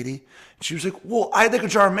serious, Katie? And she was like, well, I had like a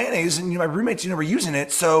jar of mayonnaise and, you know, my roommates, you know, were using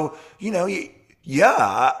it. So, you know,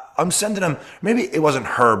 yeah, I'm sending them. Maybe it wasn't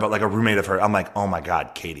her, but like a roommate of her. I'm like, oh my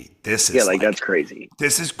God, Katie, this is like that's crazy.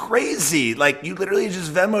 This is crazy. Like, you literally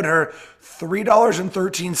just Venmoed her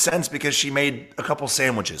 $3.13 because she made a couple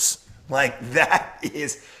sandwiches. Like, that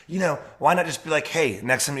is, you know, why not just be like, hey,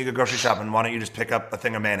 next time you go grocery shopping, why don't you just pick up a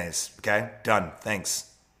thing of mayonnaise? Okay, done.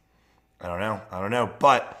 Thanks. I don't know.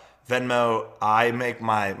 But Venmo, I make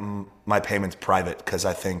my payments private because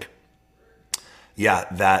I think, yeah,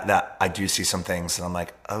 that I do see some things and I'm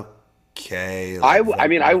like, okay. Like, I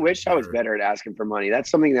mean, I wish I was better at asking for money. That's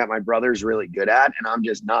something that my brother's really good at, and I'm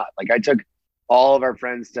just not. Like, I took all of our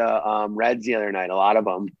friends to Reds the other night, a lot of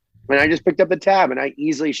them, and I just picked up the tab, and I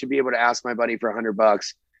easily should be able to ask my buddy for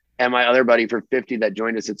 $100 and my other buddy for 50 that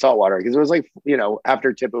joined us at Saltwater, because it was like, you know,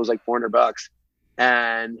 after tip, it was like $400,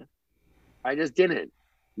 and I just didn't.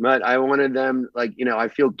 But I wanted them, like, you know, I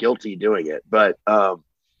feel guilty doing it, but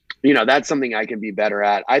you know, that's something I can be better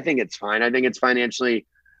at. I think it's fine. I think it's financially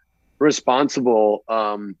responsible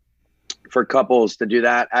for couples to do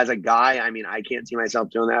that. As a guy, I mean, I can't see myself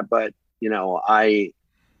doing that, but, you know,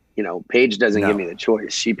 Paige doesn't give me the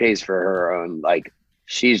choice. She pays for her own, like,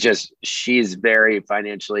 she's very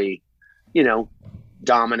financially, you know,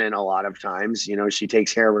 dominant a lot of times. You know, she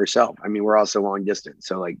takes care of herself. I mean, we're also long distance,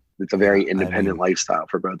 so like it's a very independent lifestyle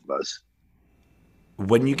for both of us.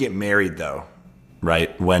 When you get married, though,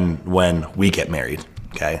 right? When we get married,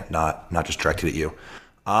 okay, not just directed at you.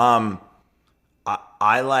 I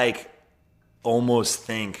like almost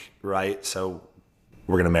think, right? So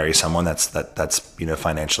we're gonna marry someone that's you know,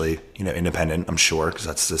 financially, you know, independent. I'm sure, because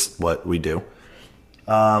that's just what we do.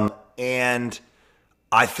 And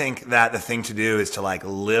I think that the thing to do is to like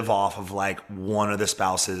live off of like one of the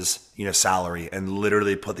spouse's, you know, salary and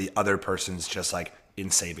literally put the other person's just like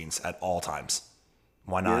in savings at all times.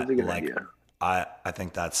 Why not? Yeah, like, idea. I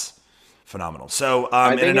think that's phenomenal. So, in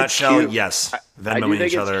a it's nutshell, cute. yes, I do Venmoing think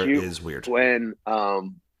each it's other cute is weird. When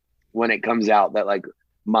it comes out that like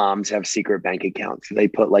moms have secret bank accounts, they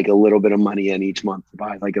put like a little bit of money in each month to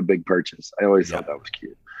buy like a big purchase. I always thought that was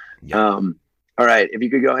cute. Yeah. All right, if you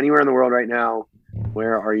could go anywhere in the world right now,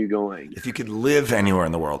 where are you going? If you could live anywhere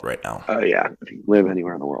in the world right now. Oh yeah, if you could live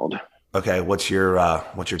anywhere in the world. Okay, what's your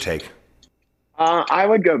take? I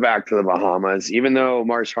would go back to the Bahamas, even though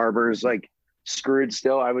Marsh Harbor is like screwed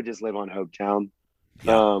still. I would just live on Hopetown.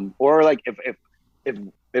 Yeah. Or like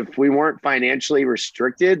if we weren't financially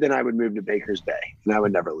restricted, then I would move to Baker's Bay and I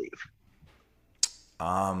would never leave.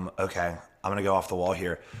 Okay, I'm gonna go off the wall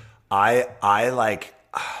here.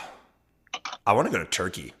 I want to go to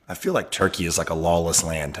Turkey. I feel like Turkey is like a lawless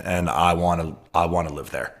land, and I want to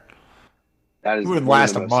live there. That is it would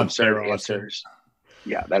last a month. Answers.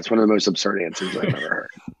 Yeah, that's one of the most absurd answers I've ever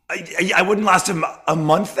heard. I wouldn't last a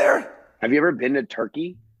month there. Have you ever been to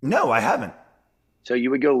Turkey? No, I haven't. So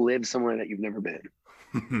you would go live somewhere that you've never been.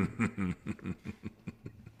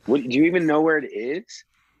 Do you even know where it is,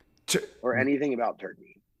 or anything about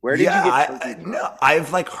Turkey? Where did you get Turkey from? No,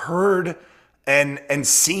 I've like heard and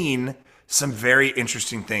seen some very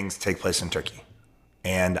interesting things take place in Turkey,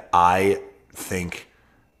 and I think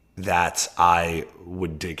that I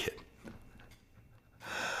would dig it.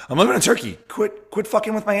 I'm living in Turkey. Quit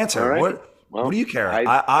fucking with my answer. All right. Well, what do you care?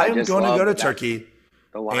 I I'm just going to love go to that- Turkey.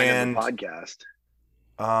 The line And of the podcast.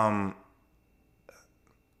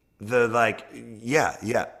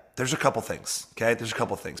 Yeah. There's a couple things. Okay, there's a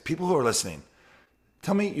couple things. People who are listening,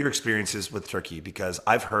 tell me your experiences with Turkey because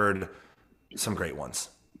I've heard some great ones.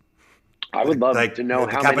 I would love Like to know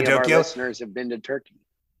the how many of our Cappadocia? listeners have been to Turkey.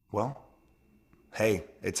 Well, hey,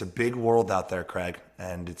 it's a big world out there, Craig,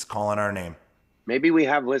 and it's calling our name. Maybe we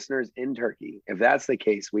have listeners in Turkey. If that's the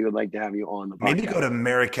case, we would like to have you on the podcast. Maybe go to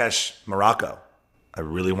Marrakesh, Morocco. I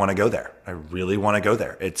really want to go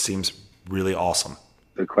there. It seems really awesome.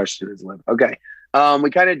 The question is live. Okay. We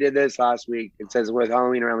kind of did this last week. It says with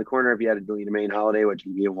Halloween around the corner, if you had to delete a main holiday, which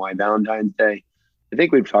would be and why Valentine's Day. I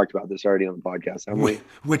think we've talked about this already on the podcast, haven't we?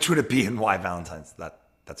 Which would it be and why Valentine's?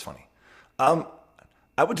 That's funny. I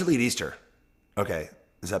would delete Easter. Okay.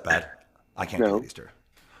 Is that bad? I can't delete Easter.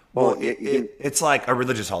 Well, it's like a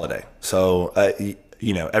religious holiday. So,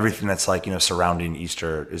 everything that's like, surrounding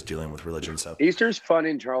Easter is dealing with religion. So Easter's fun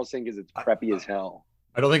in Charleston because it's preppy as hell.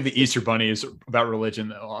 I don't think the Easter Bunny is about religion,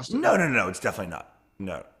 though, Austin. No. It's definitely not.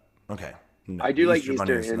 No. Okay. No. I do like Bunny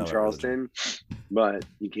Easter is in not about Charleston, but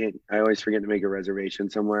you can't. I always forget to make a reservation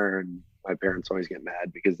somewhere, and my parents always get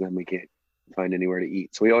mad because then we can't find anywhere to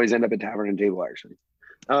eat. So we always end up at Tavern and Table, actually.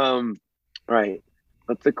 All right.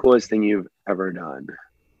 What's the coolest thing you've ever done?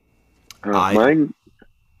 Mine.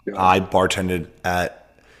 I bartended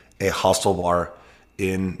at a hostel bar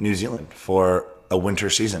in New Zealand for a winter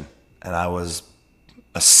season, and I was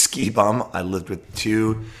a ski bum. I lived with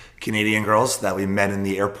two Canadian girls that we met in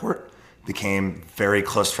the airport, became very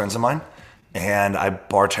close friends of mine, and I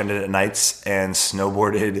bartended at nights and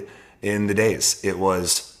snowboarded in the days. It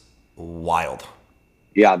was wild.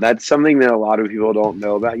 Yeah, that's something that a lot of people don't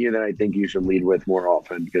know about you that I think you should lead with more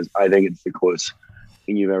often because I think it's the coolest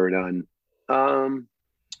thing you've ever done.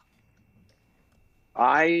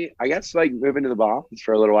 I guess like moving to the Bahamas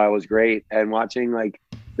for a little while was great, and watching like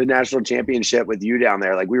the national championship with you down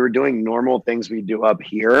there. Like we were doing normal things we do up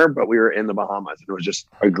here, but we were in the Bahamas. And it was just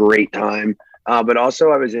a great time. But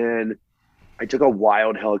also I took a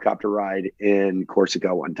wild helicopter ride in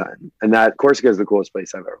Corsica one time, and that Corsica is the coolest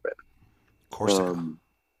place I've ever been. Corsica.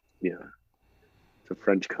 Yeah. It's a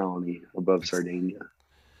French colony above Sardinia.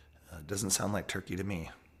 Doesn't sound like Turkey to me.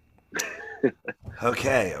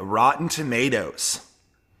 Okay, Rotten Tomatoes.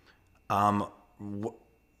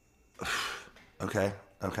 Okay.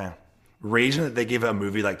 Rating that they give a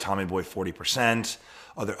movie like Tommy Boy 40%.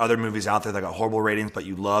 Are there other movies out there that got horrible ratings, but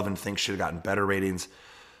you love and think should have gotten better ratings?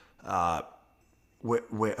 Where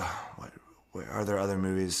are there other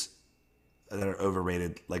movies that are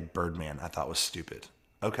overrated, like Birdman? I thought was stupid.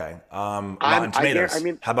 Okay. Rotten Tomatoes.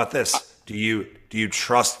 How about this? Do you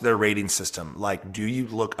trust their rating system? Like, do you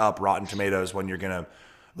look up Rotten Tomatoes when you're gonna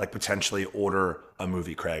like potentially order a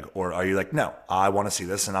movie, Craig? Or are you like, no, I want to see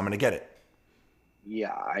this and I'm gonna get it?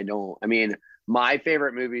 Yeah, I don't. I mean, my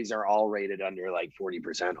favorite movies are all rated under like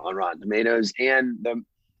 40% on Rotten Tomatoes, and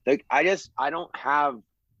I don't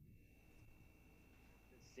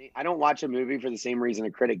watch a movie for the same reason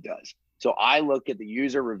a critic does. So I look at the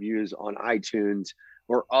user reviews on iTunes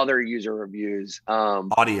or other user reviews.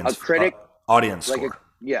 Audience score.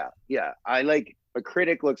 Yeah. I like a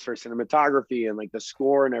critic looks for cinematography and like the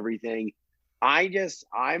score and everything.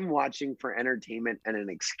 I'm watching for entertainment and an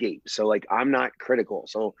escape. So like I'm not critical.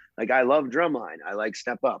 So like I love Drumline. I like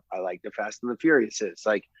Step Up. I like The Fast and the Furious.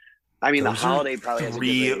 Like, I mean, Those The Holiday probably has a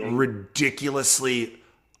good rating. Ridiculously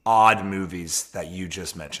odd movies that you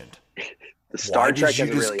just mentioned. The Star Trek has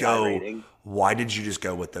a really high rating. Why did you just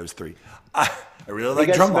go with those three? I really like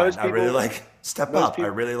Drumline. I really like Step Up. I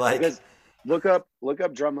really like. Look up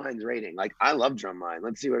Drumline's rating. Like I love Drumline.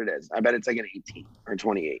 Let's see what it is. I bet it's like an 18 or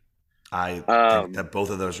 28. I think that both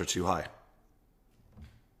of those are too high.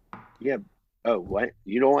 Yeah. Oh, what?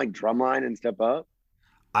 You don't like Drumline and Step Up?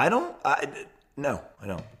 No, I don't. All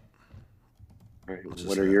right.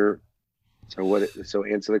 What are your? So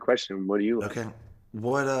answer the question. What do you like? Okay.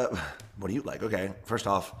 What do you like? Okay. First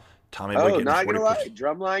off, Tommy Boy getting 40%. Not gonna lie.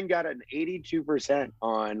 Drumline got an 82%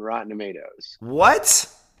 on Rotten Tomatoes.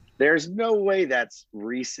 What? There's no way that's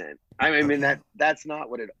recent. I mean that's not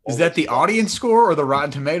what it is. That the audience score or the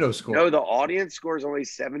Rotten Tomato score? No, the audience score is only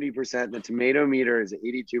 70%. The tomato meter is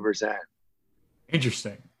 82%.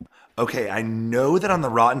 Interesting. Okay, I know that on the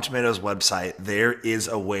Rotten Tomatoes website there is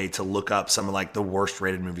a way to look up some of like the worst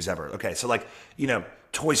rated movies ever. Okay, so like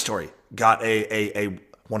Toy Story got a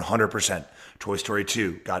 100%. Toy Story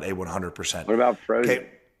 2 got a 100%. What about Frozen? Okay,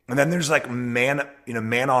 and then there's like Man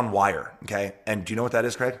on Wire. Okay, and do you know what that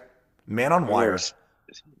is, Craig? Man on Wire.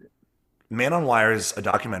 Man on Wire is a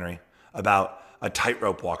documentary about a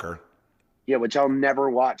tightrope walker Yeah, which I'll never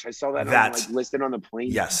watch. I saw that That's listed on the plane.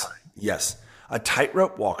 yes. A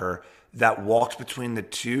tightrope walker that walked between the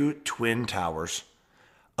two twin towers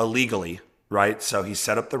illegally, right? So he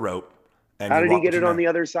set up the rope. And How did he walked get it between on the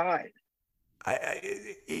other side?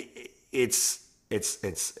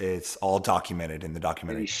 It's all documented in the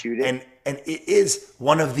documentary. Did he shoot it? And it is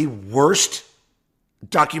one of the worst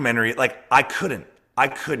documentary. Like I couldn't.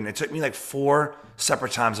 It took me like 4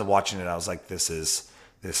 separate times of watching it. I was like, this is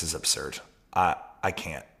absurd. I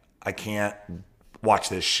can't watch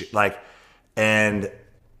this shit. Like, and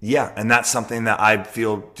yeah, and that's something that I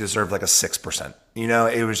feel deserved like a 6%. You know,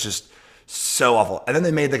 it was just so awful. And then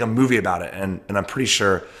they made like a movie about it, and I'm pretty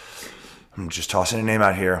sure, I'm just tossing a name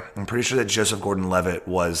out here, I'm pretty sure that Joseph Gordon-Levitt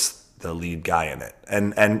was the lead guy in it.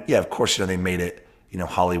 And yeah, of course, you know, they made it, you know,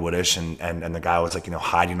 Hollywoodish, and the guy was like, you know,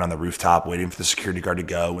 hiding on the rooftop waiting for the security guard to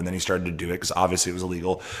go, and then he started to do it because obviously it was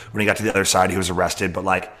illegal. When he got to the other side, he was arrested. But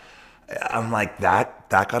like, I'm like, that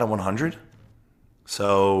got a 100.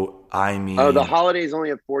 So I mean, oh, The Holiday is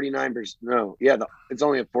only at 49%. No, yeah, it's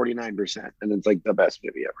only at 49%, and it's like the best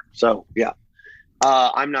movie ever. So yeah,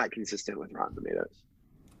 I'm not consistent with Rotten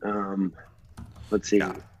Tomatoes. Let's see.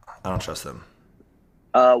 yeah, I don't trust them.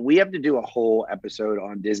 We have to do a whole episode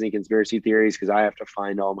on Disney conspiracy theories because I have to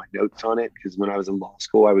find all my notes on it. Because when I was in law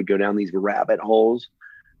school, I would go down these rabbit holes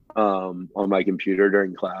on my computer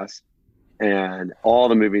during class, and all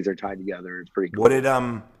the movies are tied together. It's pretty cool. What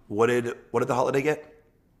did The Holiday get?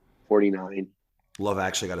 49. Love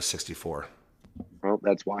Actually got a 64. Well,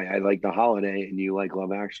 that's why I like The Holiday and you like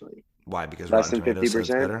Love Actually. Why? Because Less Rotten than Tomatoes says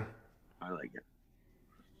 50%? better? I like it.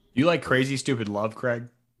 You like Crazy Stupid Love, Craig?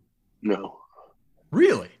 No.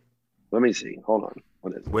 Really? Let me see. Hold on.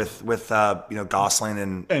 What is it? With you know,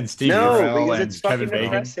 Gosling And Steve No, Carell because and it's Kevin fucking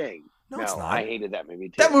Bacon? depressing. No, it's not. I hated that movie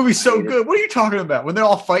too. That movie's I so hated good. What are you talking about? When they're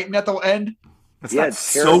all fighting at the end? It's Yeah, not it's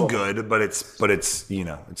so terrible. good, but it's you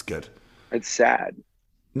know, it's good. It's sad.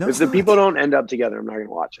 No, If it's the not. people don't end up together, I'm not going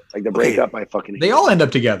to watch it. Like the breakup, I fucking hate. They all end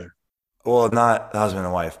up together. Well, not husband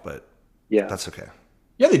and wife, but Yeah. that's okay.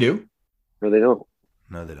 Yeah, they do. No, they don't.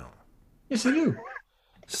 No, they don't. Yes, they do.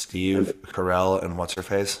 Steve Carell and what's her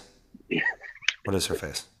face? What is her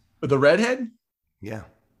face? The redhead? Yeah,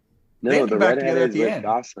 They No, get the back redhead together at is the with end.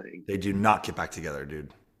 Gosling. they do not get back together,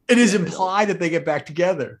 dude. It is implied that they get back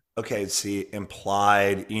together. Okay, see,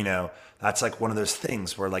 implied. You know, that's like one of those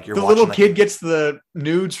things where like you're The watching, little like, kid gets the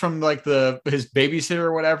nudes from like his babysitter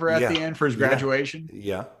or whatever at Yeah. the end for his Yeah. graduation.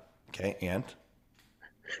 Yeah. Okay, and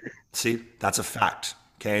see, that's a fact.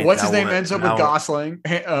 Okay, What's now his name we're- ends up now with Gosling?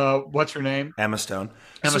 What's her name? Emma Stone.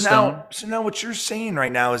 Emma So now what you're saying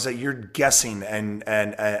right now is that you're guessing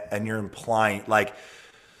and you're implying like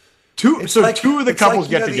Two of the it's couples like, you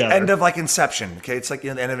get know, together. The end of like Inception. Okay, it's like, you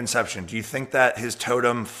know, the end of Inception. Do you think that his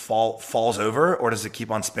totem falls over, or does it keep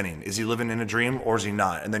on spinning? Is he living in a dream, or is he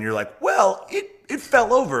not? And then you're like, well, it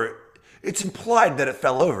fell over. It's implied that it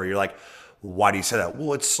fell over. You're like, why do you say that?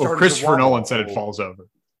 Well, it started. Well, to Christopher wobble. Nolan said it falls over.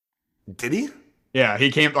 Did he? Yeah, he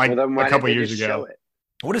came like Well, then why a couple didn't they years just ago. show it?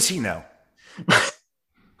 What does he know?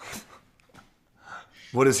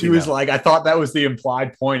 What does he? He was know? like, I thought that was the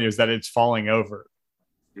implied point, is that it's falling over.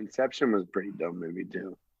 Inception was a pretty dumb movie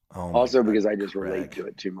too. Oh my Also God, because I just relate Greg. to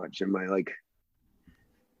it too much in my like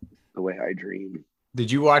the way I dream.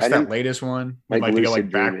 Did you watch I that didn't- latest one? like Like to go like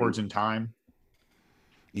lucid dreaming. backwards in time.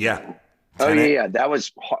 Yeah. Oh Tenet. yeah, that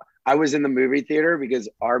was. I was in the movie theater because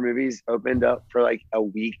our movies opened up for like a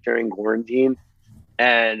week during quarantine,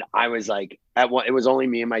 and I was like, it was only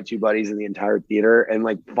me and my 2 buddies in the entire theater, and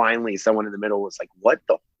like finally someone in the middle was like, "What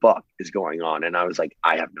the fuck is going on?" And I was like,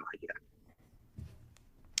 "I have no idea."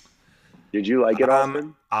 Did you like it,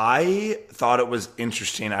 Austin? I thought it was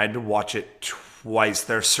interesting. I had to watch it twice.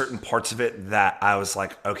 There are certain parts of it that I was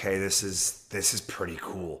like, okay, this is pretty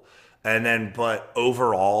cool. And then, but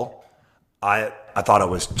overall, I thought it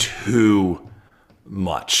was too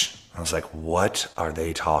much. I was like, what are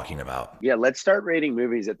they talking about? Yeah, let's start rating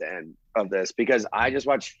movies at the end of this because I just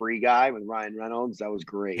watched Free Guy with Ryan Reynolds. That was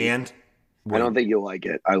great. And I don't think you'll like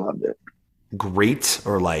it. I loved it. great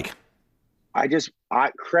or like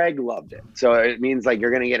Craig loved it. So it means like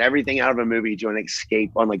you're gonna get everything out of a movie to an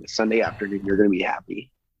escape on like a Sunday afternoon. You're gonna be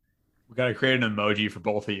happy. We got to create an emoji for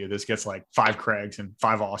both of you. This gets like 5 Craigs and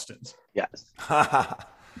 5 Austins. Yes.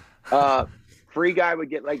 Free Guy would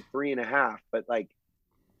get like 3.5, but like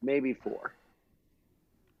maybe 4.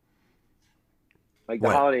 Like The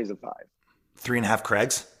What? Holiday's a 5. 3.5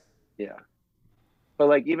 Craigs. Yeah. But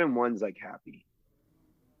like even one's like happy.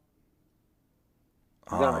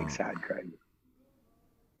 It's not like sad Craig.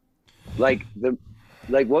 Like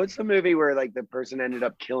what's the movie where like the person ended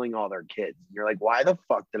up killing all their kids? And you're like, why the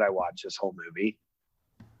fuck did I watch this whole movie?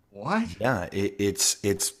 What? Yeah, it's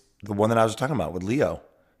the one that I was talking about with Leo.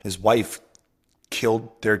 His wife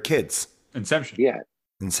killed their kids. Inception. Yeah.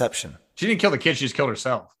 Inception. She didn't kill the kids. She just killed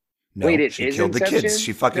herself. No, Wait, it she is killed the Inception? kids.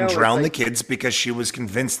 She fucking No, it's drowned like- the kids because she was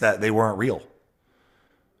convinced that they weren't real.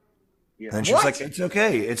 Yeah. And she was What? like, "It's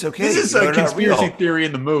okay, it's okay." This is They're a not conspiracy real." theory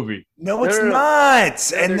in the movie. No, it's No, no, no.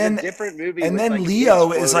 not. No, and there's then a different movie and with, then like,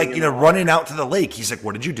 Leo kids is like, floating in the running water. out to the lake. He's like,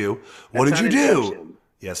 "What did you do? What That's did you not do?" Inception.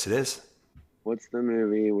 Yes, it is. What's the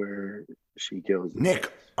movie where she kills the Nick,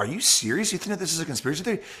 kids? are you serious? You think that this is a conspiracy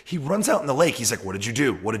theory? He runs out in the lake. He's like, "What did you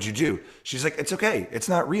do? What did you do?" She's like, "It's okay. It's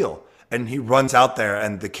not real." And he runs out there,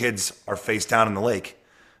 and the kids are face down in the lake.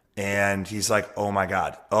 And he's like, "Oh my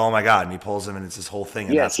god, oh my god!" And he pulls him, and it's this whole thing,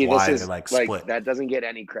 and Yeah, that's see, why this they is like like split. that doesn't get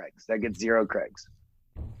any Craigs. That gets 0 Craigs.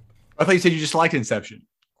 I thought you said you just liked Inception.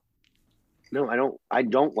 No, I don't. I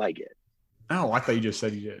don't like it. Oh, I thought you just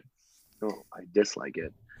said you did. No, I dislike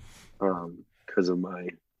it. Because of my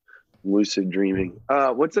lucid dreaming.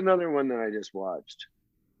 What's another one that I just watched?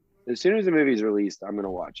 As soon as the movie's released, I'm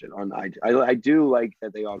gonna watch it. I do like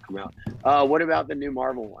that they all come out. What about the new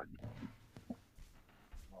Marvel one?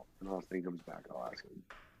 When Austin comes back, I'll ask him.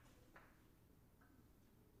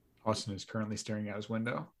 Austin is currently staring out his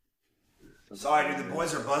window. Sorry, dude. The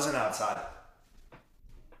boys are buzzing outside.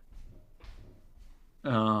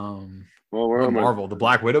 Well, we're What on Marvel, the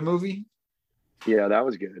Black Widow movie. Yeah, that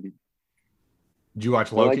was good. Did you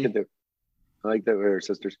watch I Loki? like that we were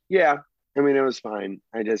sisters. Yeah, I mean it was fine.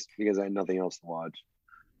 I just because I had nothing else to watch.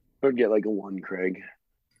 I would get like a 1 Craig.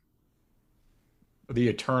 The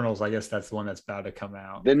Eternals. I guess that's the one that's about to come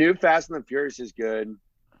out. The new Fast and the Furious is good.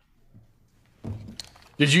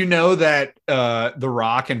 Did you know that The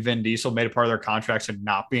Rock and Vin Diesel made a part of their contracts to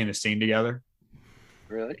not be in a scene together?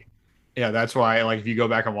 Really? Yeah, that's why. Like, if you go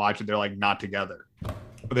back and watch it, they're like not together,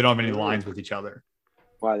 but they don't have any lines with each other.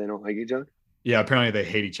 Why they don't like each other? Yeah, apparently they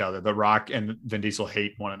hate each other. The Rock and Vin Diesel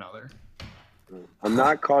hate one another. I'm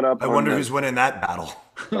not caught up. I wonder who's winning that battle.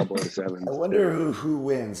 007. I wonder who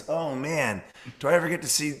wins. Oh man, do I ever get to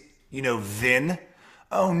see Vin?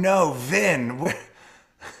 Oh no, Vin.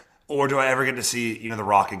 Or do I ever get to see The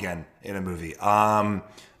Rock again in a movie?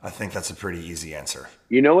 I think that's a pretty easy answer.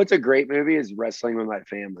 You know what's a great movie is Wrestling with My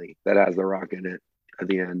Family that has The Rock in it at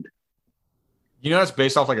the end. You know, that's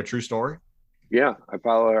based off like a true story. Yeah, I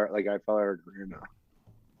follow her. Like I follow her career now.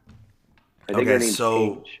 I think her name's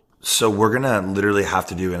Paige. So we're gonna literally have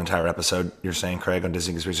to do an entire episode. You're saying, Craig, on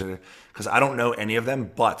Disney Conspiracy, because I don't know any of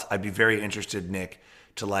them, but I'd be very interested, Nick,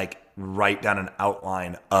 to like write down an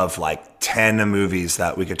outline of like 10 movies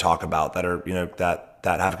that we could talk about that are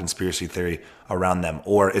that have a conspiracy theory around them.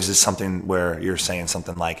 Or is this something where you're saying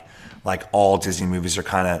something like all Disney movies are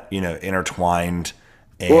kind of intertwined?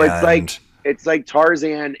 And Well, it's like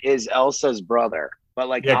Tarzan is Elsa's brother, but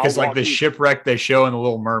like Yeah, because I'll like the walk you- shipwreck they show in The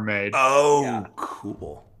Little Mermaid. Oh, Yeah.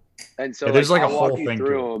 cool. And so Yeah, there's like a I'll walk whole you thing to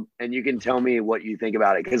through them, and you can tell me what you think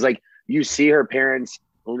about it. Because like you see her parents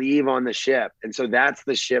leave on the ship, and so that's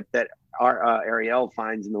the ship that Ariel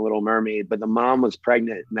finds in The Little Mermaid. But the mom was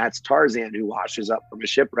pregnant, and that's Tarzan who washes up from a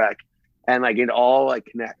shipwreck, and like it all like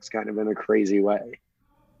connects kind of in a crazy way.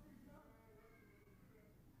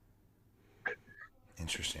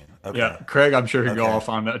 Interesting. Okay. Yeah, Craig, I'm sure he'll go Okay. off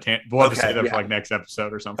on that. We'll have to Okay, say that yeah. for like next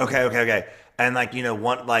episode or something. Okay. And like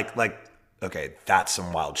one okay, that's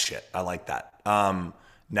some wild shit. I like that.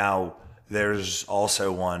 Now there's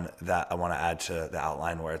also one that I want to add to the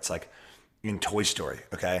outline where it's like in Toy Story.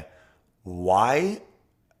 Okay, why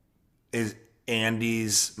is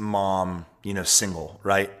Andy's mom single,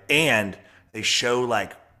 right? And they show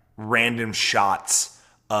like random shots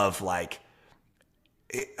of like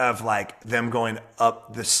them going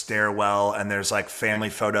up the stairwell, and there's like family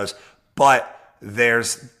photos, but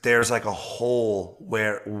there's like a hole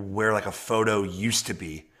where like a photo used to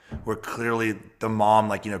be, where clearly the mom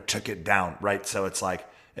like took it down, right? So it's like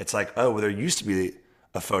oh, well, there used to be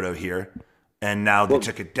a photo here, and now they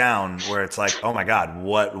took it down, where it's like, oh my god,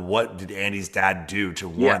 what did Andy's dad do to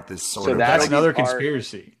warrant this sort So of That's that'll be another part-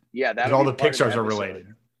 conspiracy. Yeah, that Because all the Pixars are related.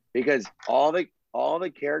 because all the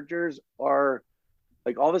characters are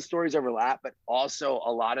like all the stories overlap, but also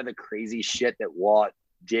a lot of the crazy shit that Walt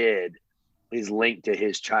did is linked to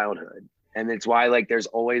his childhood. And it's why like there's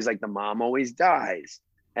always like the mom always dies,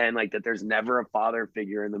 and like that there's never a father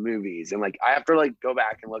figure in the movies. And like I have to like go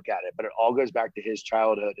back and look at it, but it all goes back to his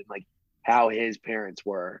childhood and like how his parents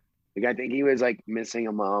were. Like I think he was like missing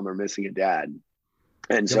a mom or missing a dad.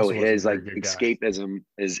 And He so also wasn't a his very like good guy. escapism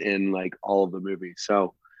is in like all of the movies.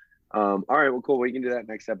 So all right, well cool. We can do that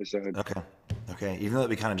next episode. Okay. Okay, even though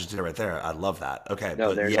we kind of just did it right there, I love that. Okay,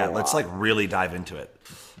 No, but yeah, let's like really dive into it.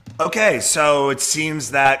 Okay, so it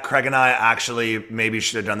seems that Craig and I actually maybe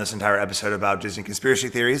should have done this entire episode about Disney conspiracy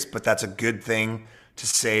theories, but that's a good thing to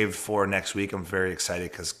save for next week. I'm very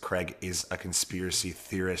excited because Craig is a conspiracy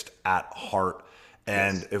theorist at heart.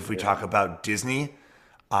 And if we talk about Disney,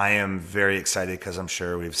 I am very excited because I'm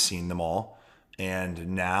sure we've seen them all.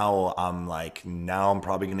 And now I'm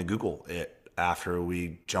probably going to Google it after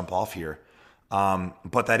we jump off here.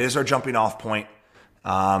 But that is our jumping off point.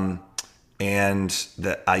 Damn it.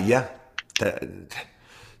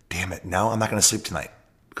 Now I'm not going to sleep tonight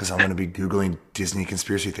because I'm going to be Googling Disney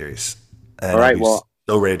conspiracy theories. And all right.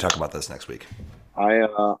 So ready to talk about this next week.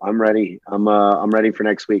 I'm ready. I'm ready for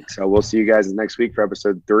next week. So we'll see you guys next week for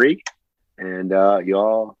episode 3. And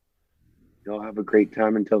y'all have a great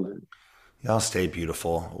time until then. Y'all stay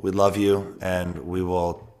beautiful. We love you, and we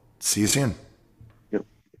will see you soon. Yep.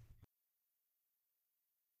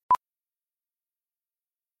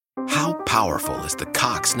 How powerful is the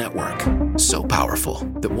Cox network? So powerful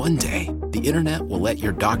that one day the internet will let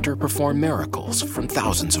your doctor perform miracles from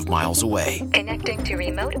thousands of miles away. Connecting to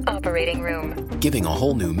remote operating room. Giving a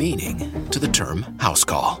whole new meaning to the term house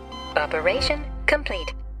call. Operation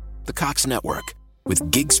complete. The Cox network.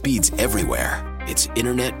 With gig speeds everywhere, it's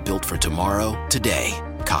internet built for tomorrow, today.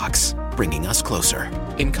 Cox, bringing us closer.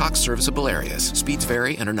 In Cox serviceable areas, speeds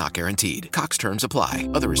vary and are not guaranteed. Cox terms apply.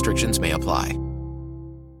 Other restrictions may apply.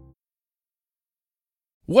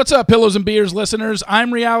 What's up, Pillows and Beers listeners?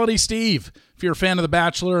 I'm Reality Steve. If you're a fan of The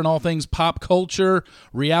Bachelor and all things pop culture,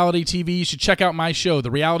 reality TV, you should check out my show,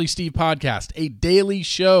 The Reality Steve Podcast, a daily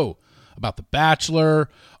show about The Bachelor,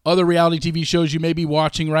 other reality TV shows you may be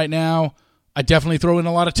watching right now. I definitely throw in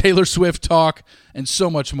a lot of Taylor Swift talk and so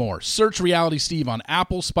much more. Search Reality Steve on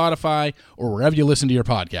Apple, Spotify, or wherever you listen to your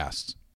podcasts.